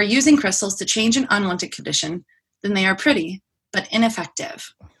 If you are using crystals to change an unwanted condition, then they are pretty, but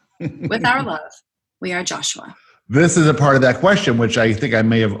ineffective. With our love, we are Joshua. This is a part of that question, which I think I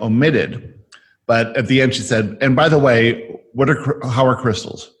may have omitted. But at the end, she said, and by the way, how are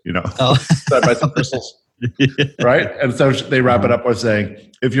crystals? So I buy some crystals. Right? And so they wrap it up by saying,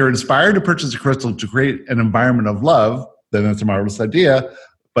 if you're inspired to purchase a crystal to create an environment of love, then that's a marvelous idea.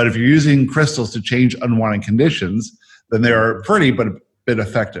 But if you're using crystals to change unwanted conditions, then they are pretty, but a bit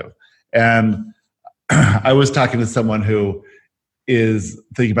effective. And I was talking to someone who is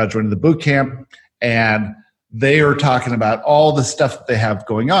thinking about joining the boot camp, and they are talking about all the stuff that they have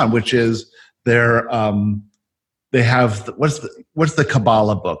going on, which is they have what's the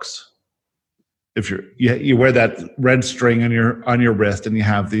Kabbalah books. If you wear that red string on your wrist, and you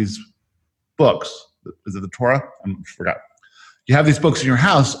have these books. Is it the Torah? I forgot. You have these books in your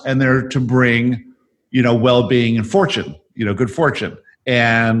house, and they're to bring, well-being and fortune, good fortune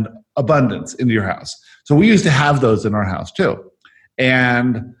and abundance into your house. So we used to have those in our house too.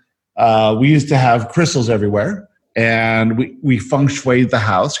 And we used to have crystals everywhere, and we feng shuied the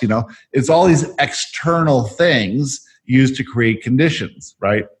house. It's all these external things used to create conditions,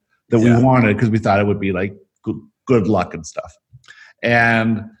 right? That we wanted, because we thought it would be like good luck and stuff.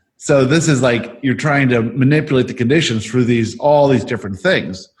 And so this is like you're trying to manipulate the conditions through all these different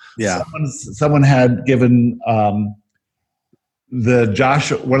things. Yeah. Someone had given one of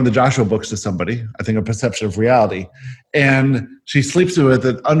the Joshua books to somebody, I think A Perception of Reality, and she sleeps with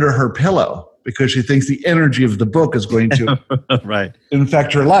it under her pillow because she thinks the energy of the book is going to right.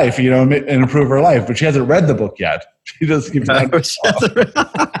 infect her life, and improve her life. But she hasn't read the book yet. She just keeps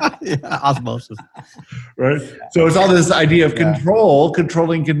osmosis. Right? So it's all this idea of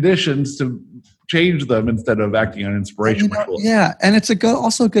controlling conditions to change them instead of acting on inspiration. And it's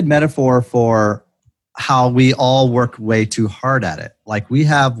also a good metaphor for how we all work way too hard at it. Like we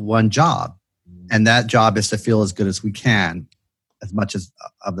have one job, and that job is to feel as good as we can, as much of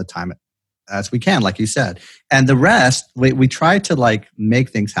the time as we can, like you said. And the rest, we try to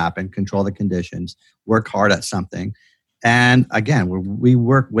make things happen, control the conditions, work hard at something. And again, we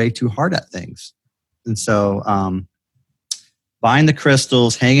work way too hard at things. And so buying the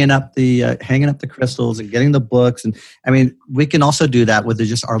crystals, hanging up the crystals, and getting the books, and we can also do that with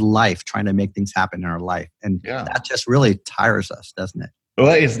just our life, trying to make things happen in our life, and that just really tires us, doesn't it?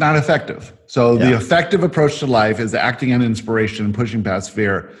 Well, it's not effective. So the effective approach to life is acting on inspiration and pushing past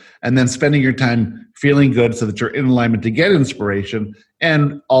fear, and then spending your time feeling good so that you're in alignment to get inspiration,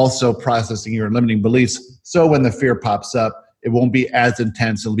 and also processing your limiting beliefs. So when the fear pops up, it won't be as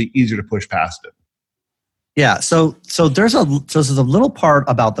intense. It'll be easier to push past it. Yeah. So there's a little part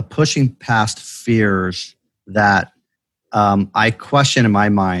about the pushing past fears that I question in my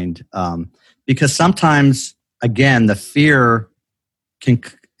mind, because sometimes, again, the fear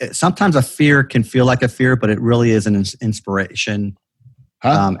sometimes a fear can feel like a fear, but it really is an inspiration.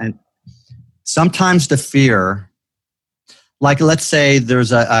 And sometimes the fear, like let's say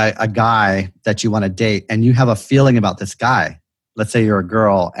there's a guy that you want to date, and you have a feeling about this guy. Let's say you're a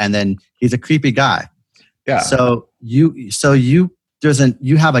girl, and then he's a creepy guy. Yeah. So you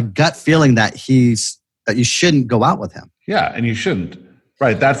have a gut feeling that you shouldn't go out with him. Yeah, and you shouldn't.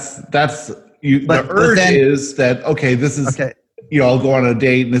 Right. That's you. The urge is that this is I'll go on a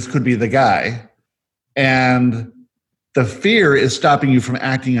date and this could be the guy, and the fear is stopping you from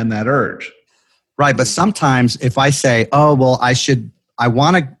acting on that urge. Right. But sometimes if I say, oh, well, I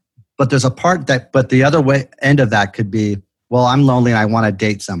want to, but there's a part but the other end of that could be, well, I'm lonely and I want to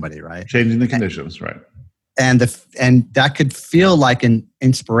date somebody, right? Changing the conditions, right. And that could feel like an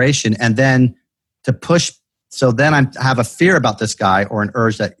inspiration. And then to push, so then I have a fear about this guy or an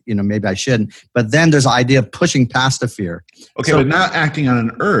urge that, maybe I shouldn't. But then there's the idea of pushing past the fear. Okay, but not acting on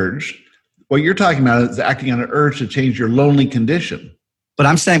an urge. What you're talking about is acting on an urge to change your lonely condition. But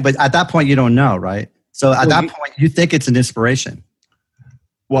I'm saying, but at that point, you don't know, right? So at that point, you think it's an inspiration.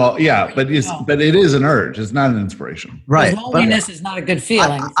 Well, yeah, but it is an urge. It's not an inspiration. Right. Loneliness is not a good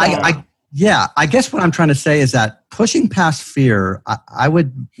feeling. I guess what I'm trying to say is that pushing past fear, I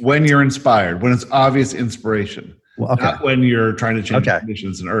would... When you're inspired, when it's obvious inspiration. Well, okay. Not when you're trying to change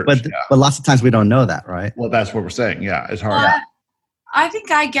conditions and urge. But lots of times we don't know that, right? Well, that's what we're saying. Yeah, it's hard. I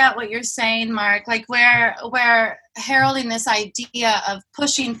think I get what you're saying, Mark. Like we're heralding this idea of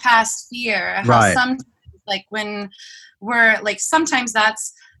pushing past fear. Right. Sometimes, like when we're like, sometimes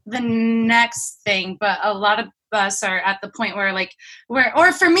that's the next thing, but a lot of us are at the point where like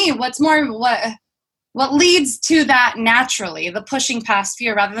or for me, what leads to that naturally, the pushing past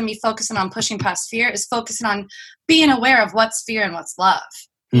fear, rather than me focusing on pushing past fear, is focusing on being aware of what's fear and what's love,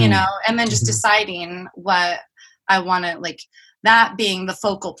 and then just deciding what I want to, like, that being the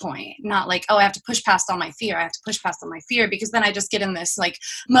focal point, not like, oh, I have to push past all my fear. I have to push past all my fear, because then I just get in this like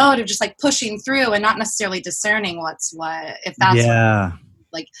mode of just like pushing through and not necessarily discerning what's what, if that's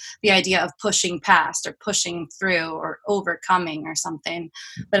like the idea of pushing past or pushing through or overcoming or something.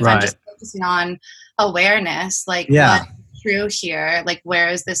 But if I'm just focusing on awareness, like what's true here, like where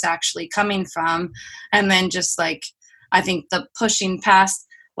is this actually coming from? And then just like, I think the pushing past,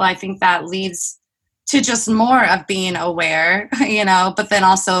 well, I think that leads to just more of being aware, but then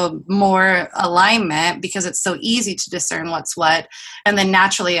also more alignment, because it's so easy to discern what's what. And then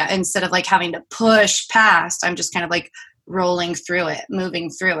naturally, instead of like having to push past, I'm just kind of like rolling through it, moving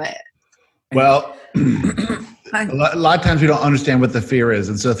through it. Well, a lot of times we don't understand what the fear is.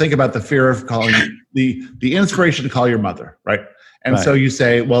 And so think about the fear of calling the inspiration to call your mother, right? And so you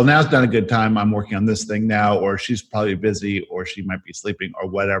say, well, now's not a good time. I'm working on this thing now, or she's probably busy, or she might be sleeping, or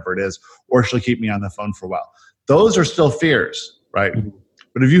whatever it is, or she'll keep me on the phone for a while. Those are still fears, right? Mm-hmm.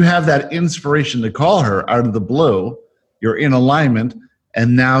 But if you have that inspiration to call her out of the blue, you're in alignment,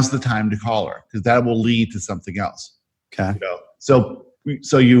 and now's the time to call her, because that will lead to something else. Okay. So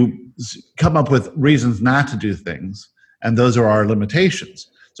you come up with reasons not to do things, and those are our limitations.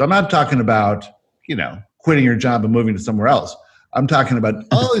 So I'm not talking about, quitting your job and moving to somewhere else. I'm talking about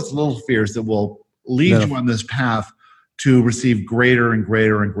all these little fears that will lead you on this path to receive greater and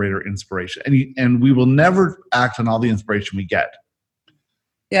greater and greater inspiration. And we will never act on all the inspiration we get.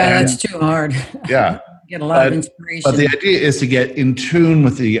 Yeah, that's too hard. Yeah. Get a lot of inspiration. But the idea is to get in tune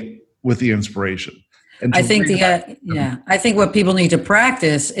with the inspiration. And I think I think what people need to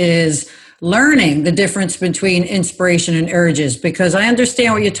practice is learning the difference between inspiration and urges, because I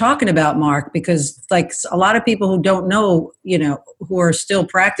understand what you're talking about, Mark, because like a lot of people who don't know, who are still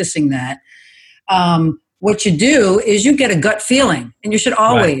practicing that, what you do is you get a gut feeling, and you should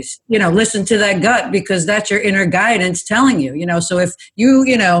always, listen to that gut, because that's your inner guidance telling you, so if you,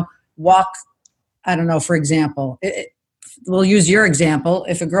 walk, I don't know, for example, we'll use your example.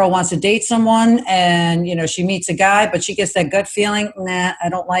 If a girl wants to date someone and, she meets a guy, but she gets that gut feeling, nah, I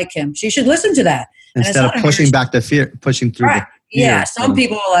don't like him. She should listen to that. Instead of pushing back the fear, pushing through the fear. Yeah, some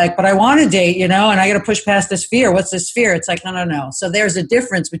people are like, but I want to date, and I got to push past this fear. What's this fear? It's like, no. So there's a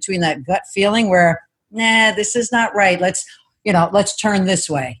difference between that gut feeling where, nah, this is not right. Let's turn this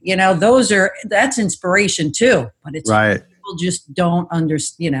way. That's inspiration too. But it's people just don't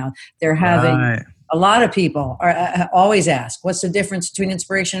understand, they're having... A lot of people always ask, what's the difference between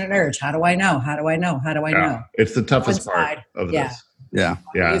inspiration and urge? How do I know? How do I know? How do I know? It's the toughest part of this. Yeah.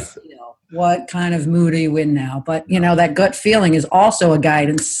 What kind of mood are you in now? But, that gut feeling is also a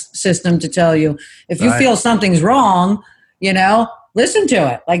guidance system to tell you, if you feel something's wrong, listen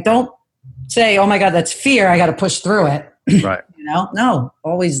to it. Like, don't say, oh my God, that's fear. I got to push through it. Right. No,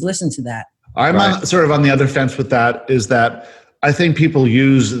 always listen to that. I'm sort of on the other fence with that, is that I think people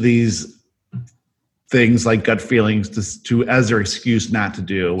use these things like gut feelings to as their excuse not to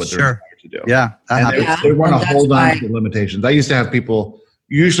do what they're required to do. Yeah. And they want to hold on to the limitations. I used to have people,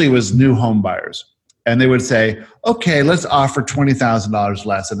 usually it was new home buyers, and they would say, okay, let's offer $20,000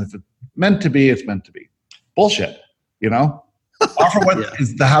 less. And if it's meant to be, it's meant to be. Bullshit, Offer what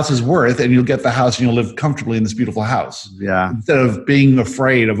the house is worth, and you'll get the house, and you'll live comfortably in this beautiful house. Yeah. Instead of being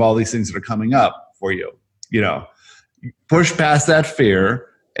afraid of all these things that are coming up for you, push past that fear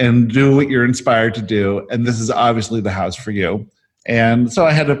and do what you're inspired to do. And this is obviously the house for you. And so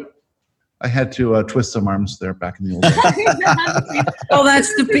I had to I had to twist some arms there back in the old days. Oh,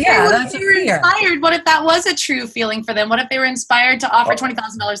 that's the that's What if they were fear. inspired? What if that was a true feeling for them? What if they were inspired to offer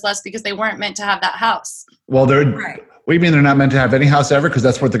 $20,000 less because they weren't meant to have that house? Well, Right. what do you mean they're not meant to have any house ever? Because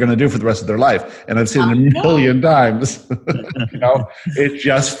that's what they're going to do for the rest of their life. And I've seen it a million times. It's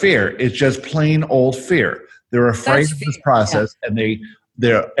just fear. It's just plain old fear. They're afraid of this process, and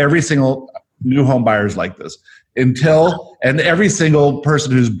they're every single new home buyer is like this. And every single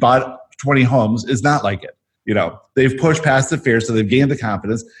person who's bought 20 homes is not like it. They've pushed past the fear, so they've gained the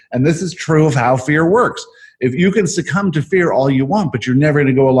confidence. And this is true of how fear works. If you can succumb to fear all you want, but you're never going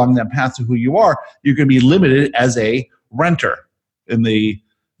to go along that path to who you are, you can be limited as a renter in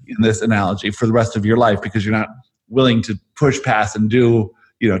this analogy for the rest of your life, because you're not willing to push past and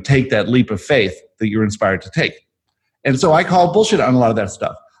take that leap of faith that you're inspired to take. And so I call bullshit on a lot of that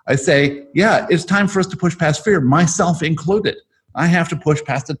stuff. I say, yeah, it's time for us to push past fear, myself included. I have to push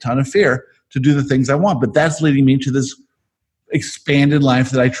past a ton of fear to do the things I want, but that's leading me to this expanded life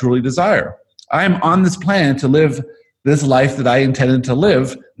that I truly desire. I am on this planet to live this life that I intended to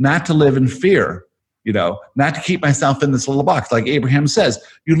live, not to live in fear, not to keep myself in this little box. Like Abraham says,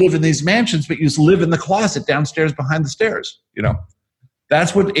 you live in these mansions, but you live in the closet downstairs behind the stairs.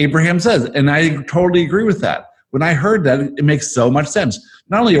 That's what Abraham says. And I totally agree with that. When I heard that, it makes so much sense.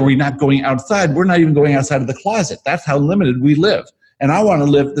 Not only are we not going outside, we're not even going outside of the closet. That's how limited we live. And I want to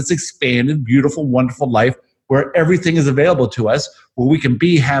live this expanded, beautiful, wonderful life where everything is available to us, where we can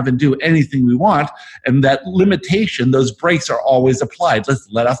be, have, and do anything we want. And that limitation, those brakes are always applied. Let's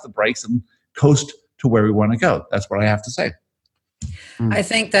let off the brakes and coast to where we want to go. That's what I have to say. I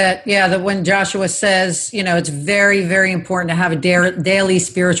think that when Joshua says, it's very, very important to have a daily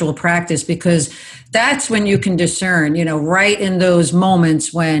spiritual practice, because that's when you can discern, right in those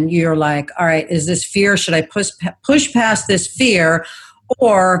moments when you're like, all right, is this fear? Should I push past this fear?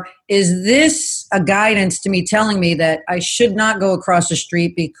 Or is this a guidance to me telling me that I should not go across the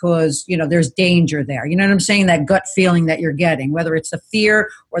street because, there's danger there? You know what I'm saying? That gut feeling that you're getting, whether it's the fear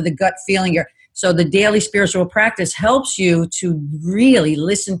or the gut feeling So the daily spiritual practice helps you to really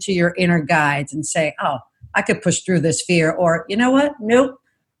listen to your inner guides and say, oh, I could push through this fear. Or, you know what? Nope.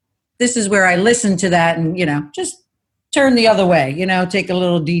 This is where I listen to that and, just turn the other way, take a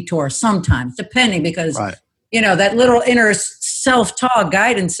little detour sometimes, depending, because, Right. That little inner self-talk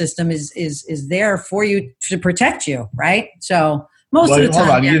guidance system is there for you to protect you, right? So most of the time.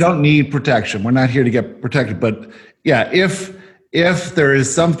 Hold on. You don't need protection. We're not here to get protected. But yeah, if there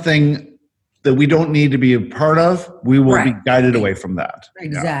is something that we don't need to be a part of, we will be guided away from that.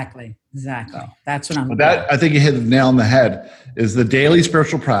 Exactly. Exactly. That's what I'm But that, I think you hit the nail on the head, is the daily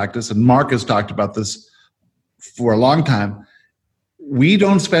spiritual practice. And Mark has talked about this for a long time. We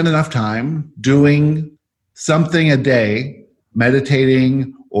don't spend enough time doing something a day,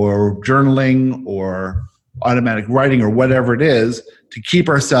 meditating or journaling or automatic writing or whatever it is, to keep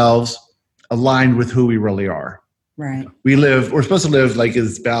ourselves aligned with who we really are. Right. We're supposed to live like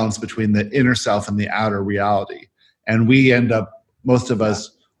this balance between the inner self and the outer reality. And we end up, most of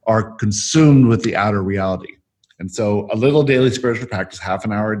us are consumed with the outer reality. And so a little daily spiritual practice, half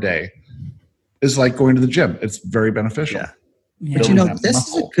an hour a day, is like going to the gym. It's very beneficial. Yeah. But this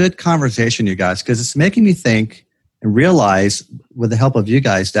is a good conversation, you guys, because it's making me think and realize, with the help of you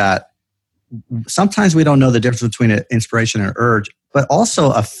guys, that sometimes we don't know the difference between an inspiration and an urge, but also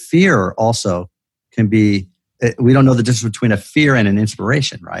a fear also can be. We don't know the difference between a fear and an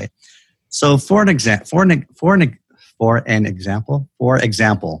inspiration, right? So, for example,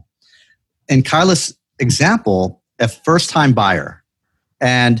 in Kyla's example, a first-time buyer,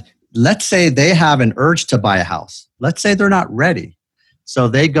 and let's say they have an urge to buy a house. Let's say they're not ready, so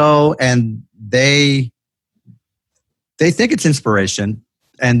they go and they think it's inspiration,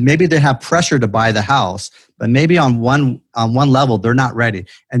 and maybe they have pressure to buy the house, but maybe on one level they're not ready,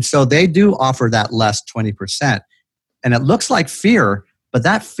 and so they do offer that less 20%, and it looks like fear, but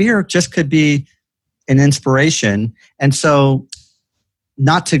that fear just could be an inspiration, and so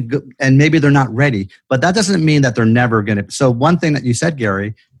not to go, and maybe they're not ready, but that doesn't mean that they're never going to. So one thing that you said,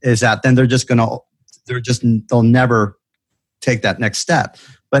 Gary, is that then they'll never take that next step.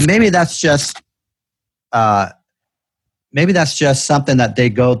 But maybe that's just something that they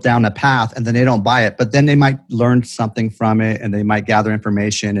go down a path and then they don't buy it, but then they might learn something from it and they might gather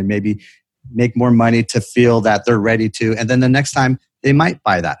information and maybe make more money to feel that they're ready to. And then the next time they might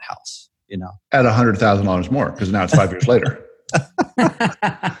buy that house, At $100,000 more, because now it's 5 years later.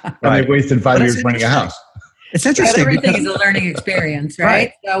 Right. They wasted 5 years renting a house. It's interesting. Everything is a learning experience,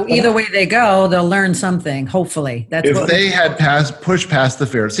 right? So either way they go, they'll learn something, hopefully. That's if they had pushed past the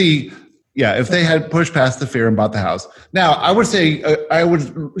fear. See, Yeah, if they had pushed past the fear and bought the house. Now, I would say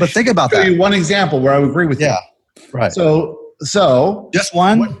But think about show that. you one example where I would agree with you. Yeah, right. So Just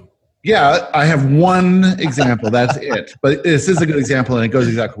one? yeah, I have one example. That's it. But this is a good example, and it goes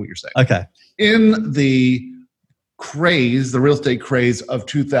exactly what you're saying. Okay. In the craze, the real estate craze of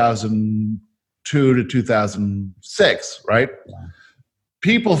 2002 to 2006, right? Yeah.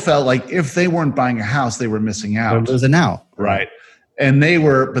 People felt like if they weren't buying a house, they were missing out. They're losing out. Right. And they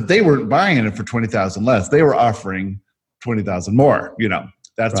weren't buying it for 20,000 less. They were offering 20,000 more,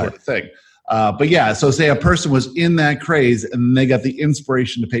 that sort of thing. But yeah, so say a person was in that craze and they got the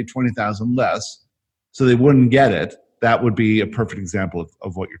inspiration to pay 20,000 less, so they wouldn't get it. That would be a perfect example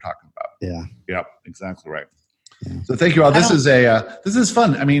of what you're talking about. Yeah. Yep. Exactly right. Yeah. So thank you all. This is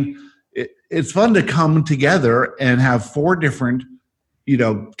fun. I mean, it's fun to come together and have 4 different,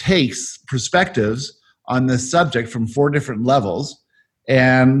 takes, perspectives on this subject from 4 different levels.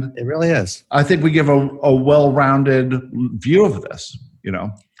 And it really is. I think we give a well-rounded view of this,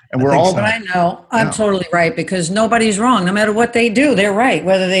 and we're all. But I know I'm totally right, because nobody's wrong. No matter what they do, they're right.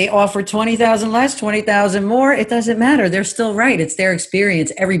 Whether they offer 20,000 less, 20,000 more, it doesn't matter. They're still right. It's their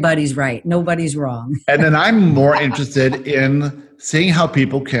experience. Everybody's right. Nobody's wrong. And then I'm more interested in seeing how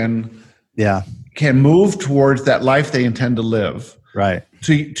people can move towards that life they intend to live. Right.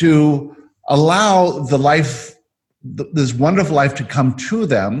 To allow the life, this wonderful life, to come to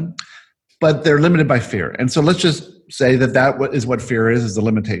them, but they're limited by fear. And so let's just say that is what fear is the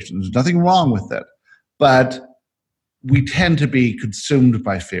limitation. There's nothing wrong with it, but we tend to be consumed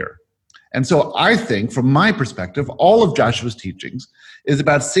by fear. And so I think, from my perspective, all of Joshua's teachings is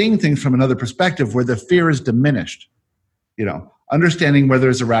about seeing things from another perspective where the fear is diminished, understanding whether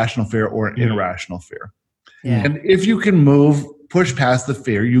it's a rational fear or an irrational fear. Yeah. And if you can push past the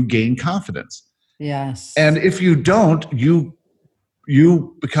fear, you gain confidence. Yes. And if you don't, you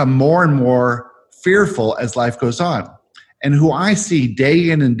become more and more fearful as life goes on. And who I see day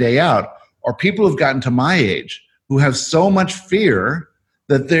in and day out are people who've gotten to my age who have so much fear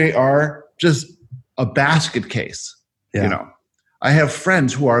that they are just a basket case. I have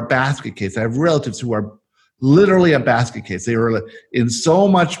friends who are a basket case. I have relatives who are literally a basket case. They are in so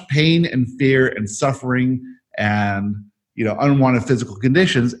much pain and fear and suffering and unwanted physical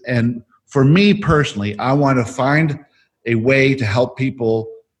conditions. And for me personally, I want to find a way to help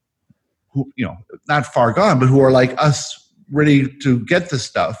people who, not far gone, but who are like us, ready to get this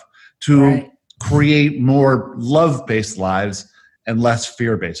stuff, to create more love-based lives and less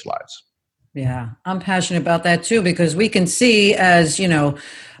fear-based lives. Yeah, I'm passionate about that too, because we can see, as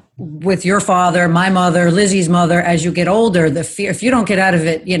with your father, my mother, Lizzie's mother, as you get older, the fear, if you don't get out of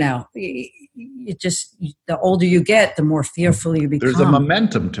it, it just, the older you get, the more fearful you become. There's a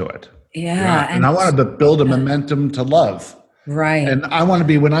momentum to it. Yeah. And I wanted to build a momentum to love. Right. And I want to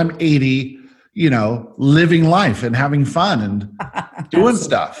be, when I'm 80, living life and having fun and doing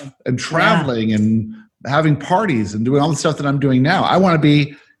stuff and traveling and having parties and doing all the stuff that I'm doing now. I want to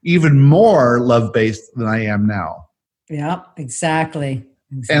be even more love-based than I am now. Yeah, exactly.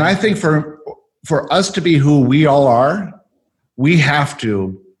 And I think for us to be who we all are, we have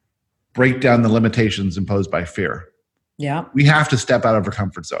to break down the limitations imposed by fear. Yeah. We have to step out of our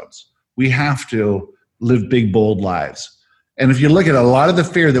comfort zones. We have to live big, bold lives. And if you look at a lot of the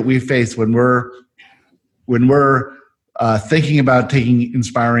fear that we face when we're thinking about taking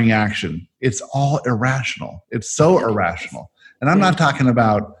inspiring action, it's all irrational. It's so irrational. And I'm not talking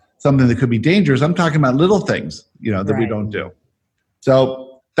about something that could be dangerous. I'm talking about little things, that we don't do.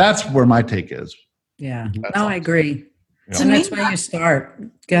 So that's where my take is. Yeah. I agree. To And me, that's where you start.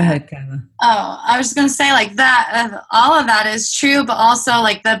 Go ahead, Kyla. Oh, I was just going to say, like, that, all of that is true, but also,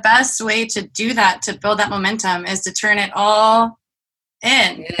 like, the best way to do that, to build that momentum, is to turn it all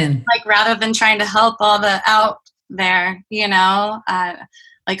in. Like, rather than trying to help all the out there,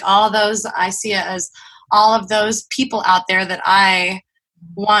 like, all those, I see it as all of those people out there that I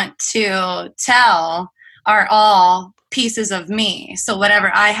want to tell are all pieces of me. So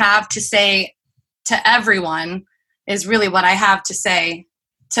whatever I have to say to everyone is really what I have to say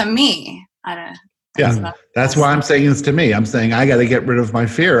to me. That's why I'm saying this to me. I'm saying I got to get rid of my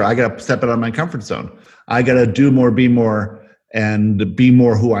fear. I got to step out of my comfort zone. I got to do more, be more, and be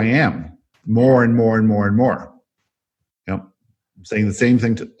more who I am. More and more and more and more. I'm saying the same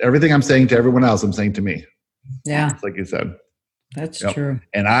thing to everything I'm saying to everyone else. I'm saying to me. Yeah, like you said. That's true.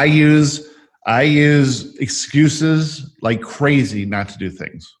 And I use excuses like crazy not to do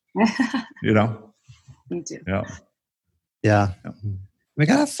things. Me too. Yeah. We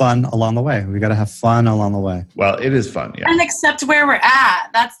got to have fun along the way. Well, it is fun. Yeah. And accept where we're at.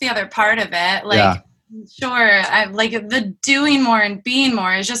 That's the other part of it. Like, Sure. I like the doing more and being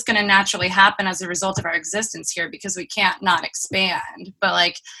more is just going to naturally happen as a result of our existence here because we can't not expand. But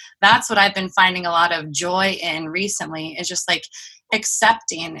like, that's what I've been finding a lot of joy in recently is just like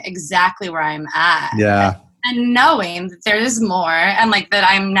accepting exactly where I'm at. Yeah. And knowing that there is more and like that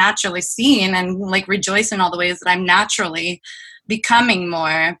I'm naturally seeing and like rejoicing in all the ways that I'm naturally becoming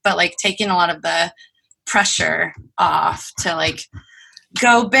more, but like taking a lot of the pressure off to like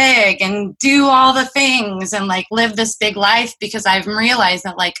go big and do all the things and like live this big life because I've realized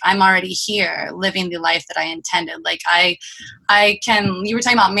that like I'm already here living the life that I intended. Like I can, you were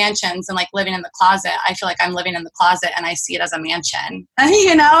talking about mansions and like living in the closet. I feel like I'm living in the closet and I see it as a mansion,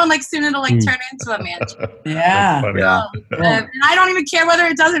 you know, and like soon it'll like turn into a mansion. Yeah. Yeah. And I don't even care whether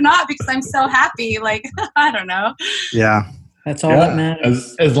it does or not because I'm so happy. Like, I don't know. Yeah. That's all that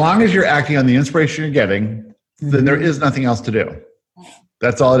matters. As long as you're acting on the inspiration you're getting, then there is nothing else to do.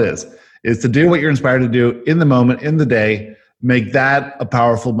 That's all it is to do what you're inspired to do in the moment, in the day, make that a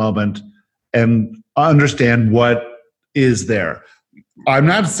powerful moment and understand what is there. I'm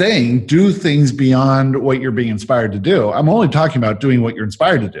not saying do things beyond what you're being inspired to do. I'm only talking about doing what you're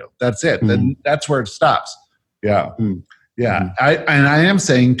inspired to do. That's it. Then that's where it stops. Yeah. Yeah. I am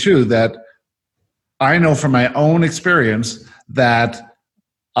saying too that I know from my own experience that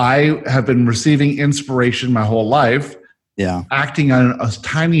I have been receiving inspiration my whole life. Yeah. Acting on a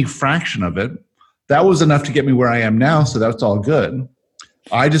tiny fraction of it, that was enough to get me where I am now. So that's all good.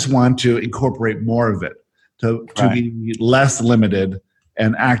 I just want to incorporate more of it to be less limited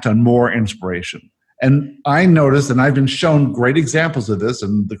and act on more inspiration. And I noticed, and I've been shown great examples of this,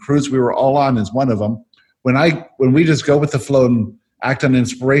 and the cruise we were all on is one of them. When we just go with the flow and act on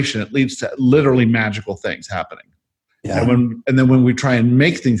inspiration, it leads to literally magical things happening. Yeah. And then when we try and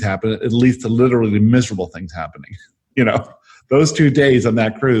make things happen, it leads to literally miserable things happening. You know, those 2 days on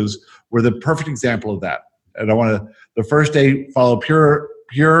that cruise were the perfect example of that. And the first day follow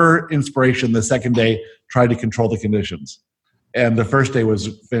pure inspiration. The second day tried to control the conditions. And the first day was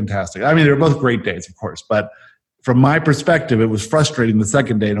fantastic. I mean, they were both great days, of course, but from my perspective, it was frustrating the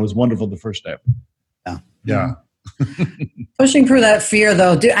second day and it was wonderful the first day. Yeah. Pushing through that fear,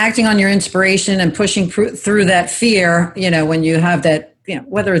 though, acting on your inspiration and pushing through that fear, you know, when you have that, you know,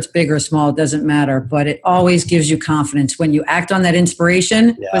 whether it's big or small, it doesn't matter, but it always gives you confidence. When you act on that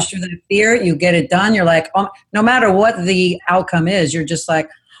inspiration, push through that fear, you get it done. You're like, no matter what the outcome is, you're just like,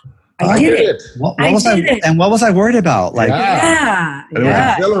 I did it. What was I worried about? Like, It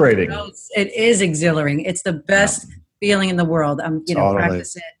was exhilarating. It is exhilarating. It's the best feeling in the world. I'm,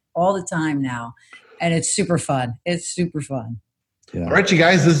 practice it all the time now. And it's super fun. It's super fun. Yeah. All right, you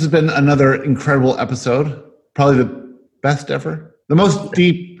guys, this has been another incredible episode. Probably the best ever. The most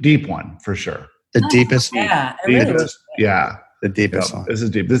deep one, for sure. The deepest. Yeah. Deepest. Yeah. The deepest one. This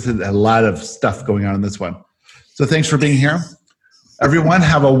is deep. This is a lot of stuff going on in this one. So thanks for being here. Everyone,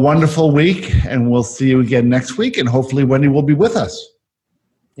 have a wonderful week, and we'll see you again next week. And hopefully Wendy will be with us.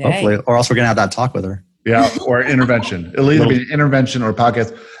 Yay. Hopefully, or else we're going to have that talk with her. Yeah, or intervention. It'll either be an intervention or a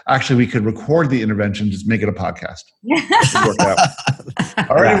podcast. Actually, we could record the intervention, just make it a podcast. Work out.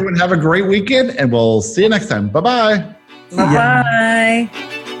 All right, everyone, have a great weekend, and we'll see you next time. Bye-bye. Bye-bye.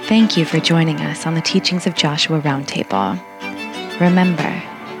 Thank you for joining us on the Teachings of Joshua Roundtable. Remember,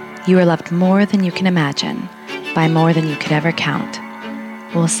 you are loved more than you can imagine, by more than you could ever count.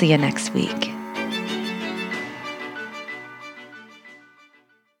 We'll see you next week.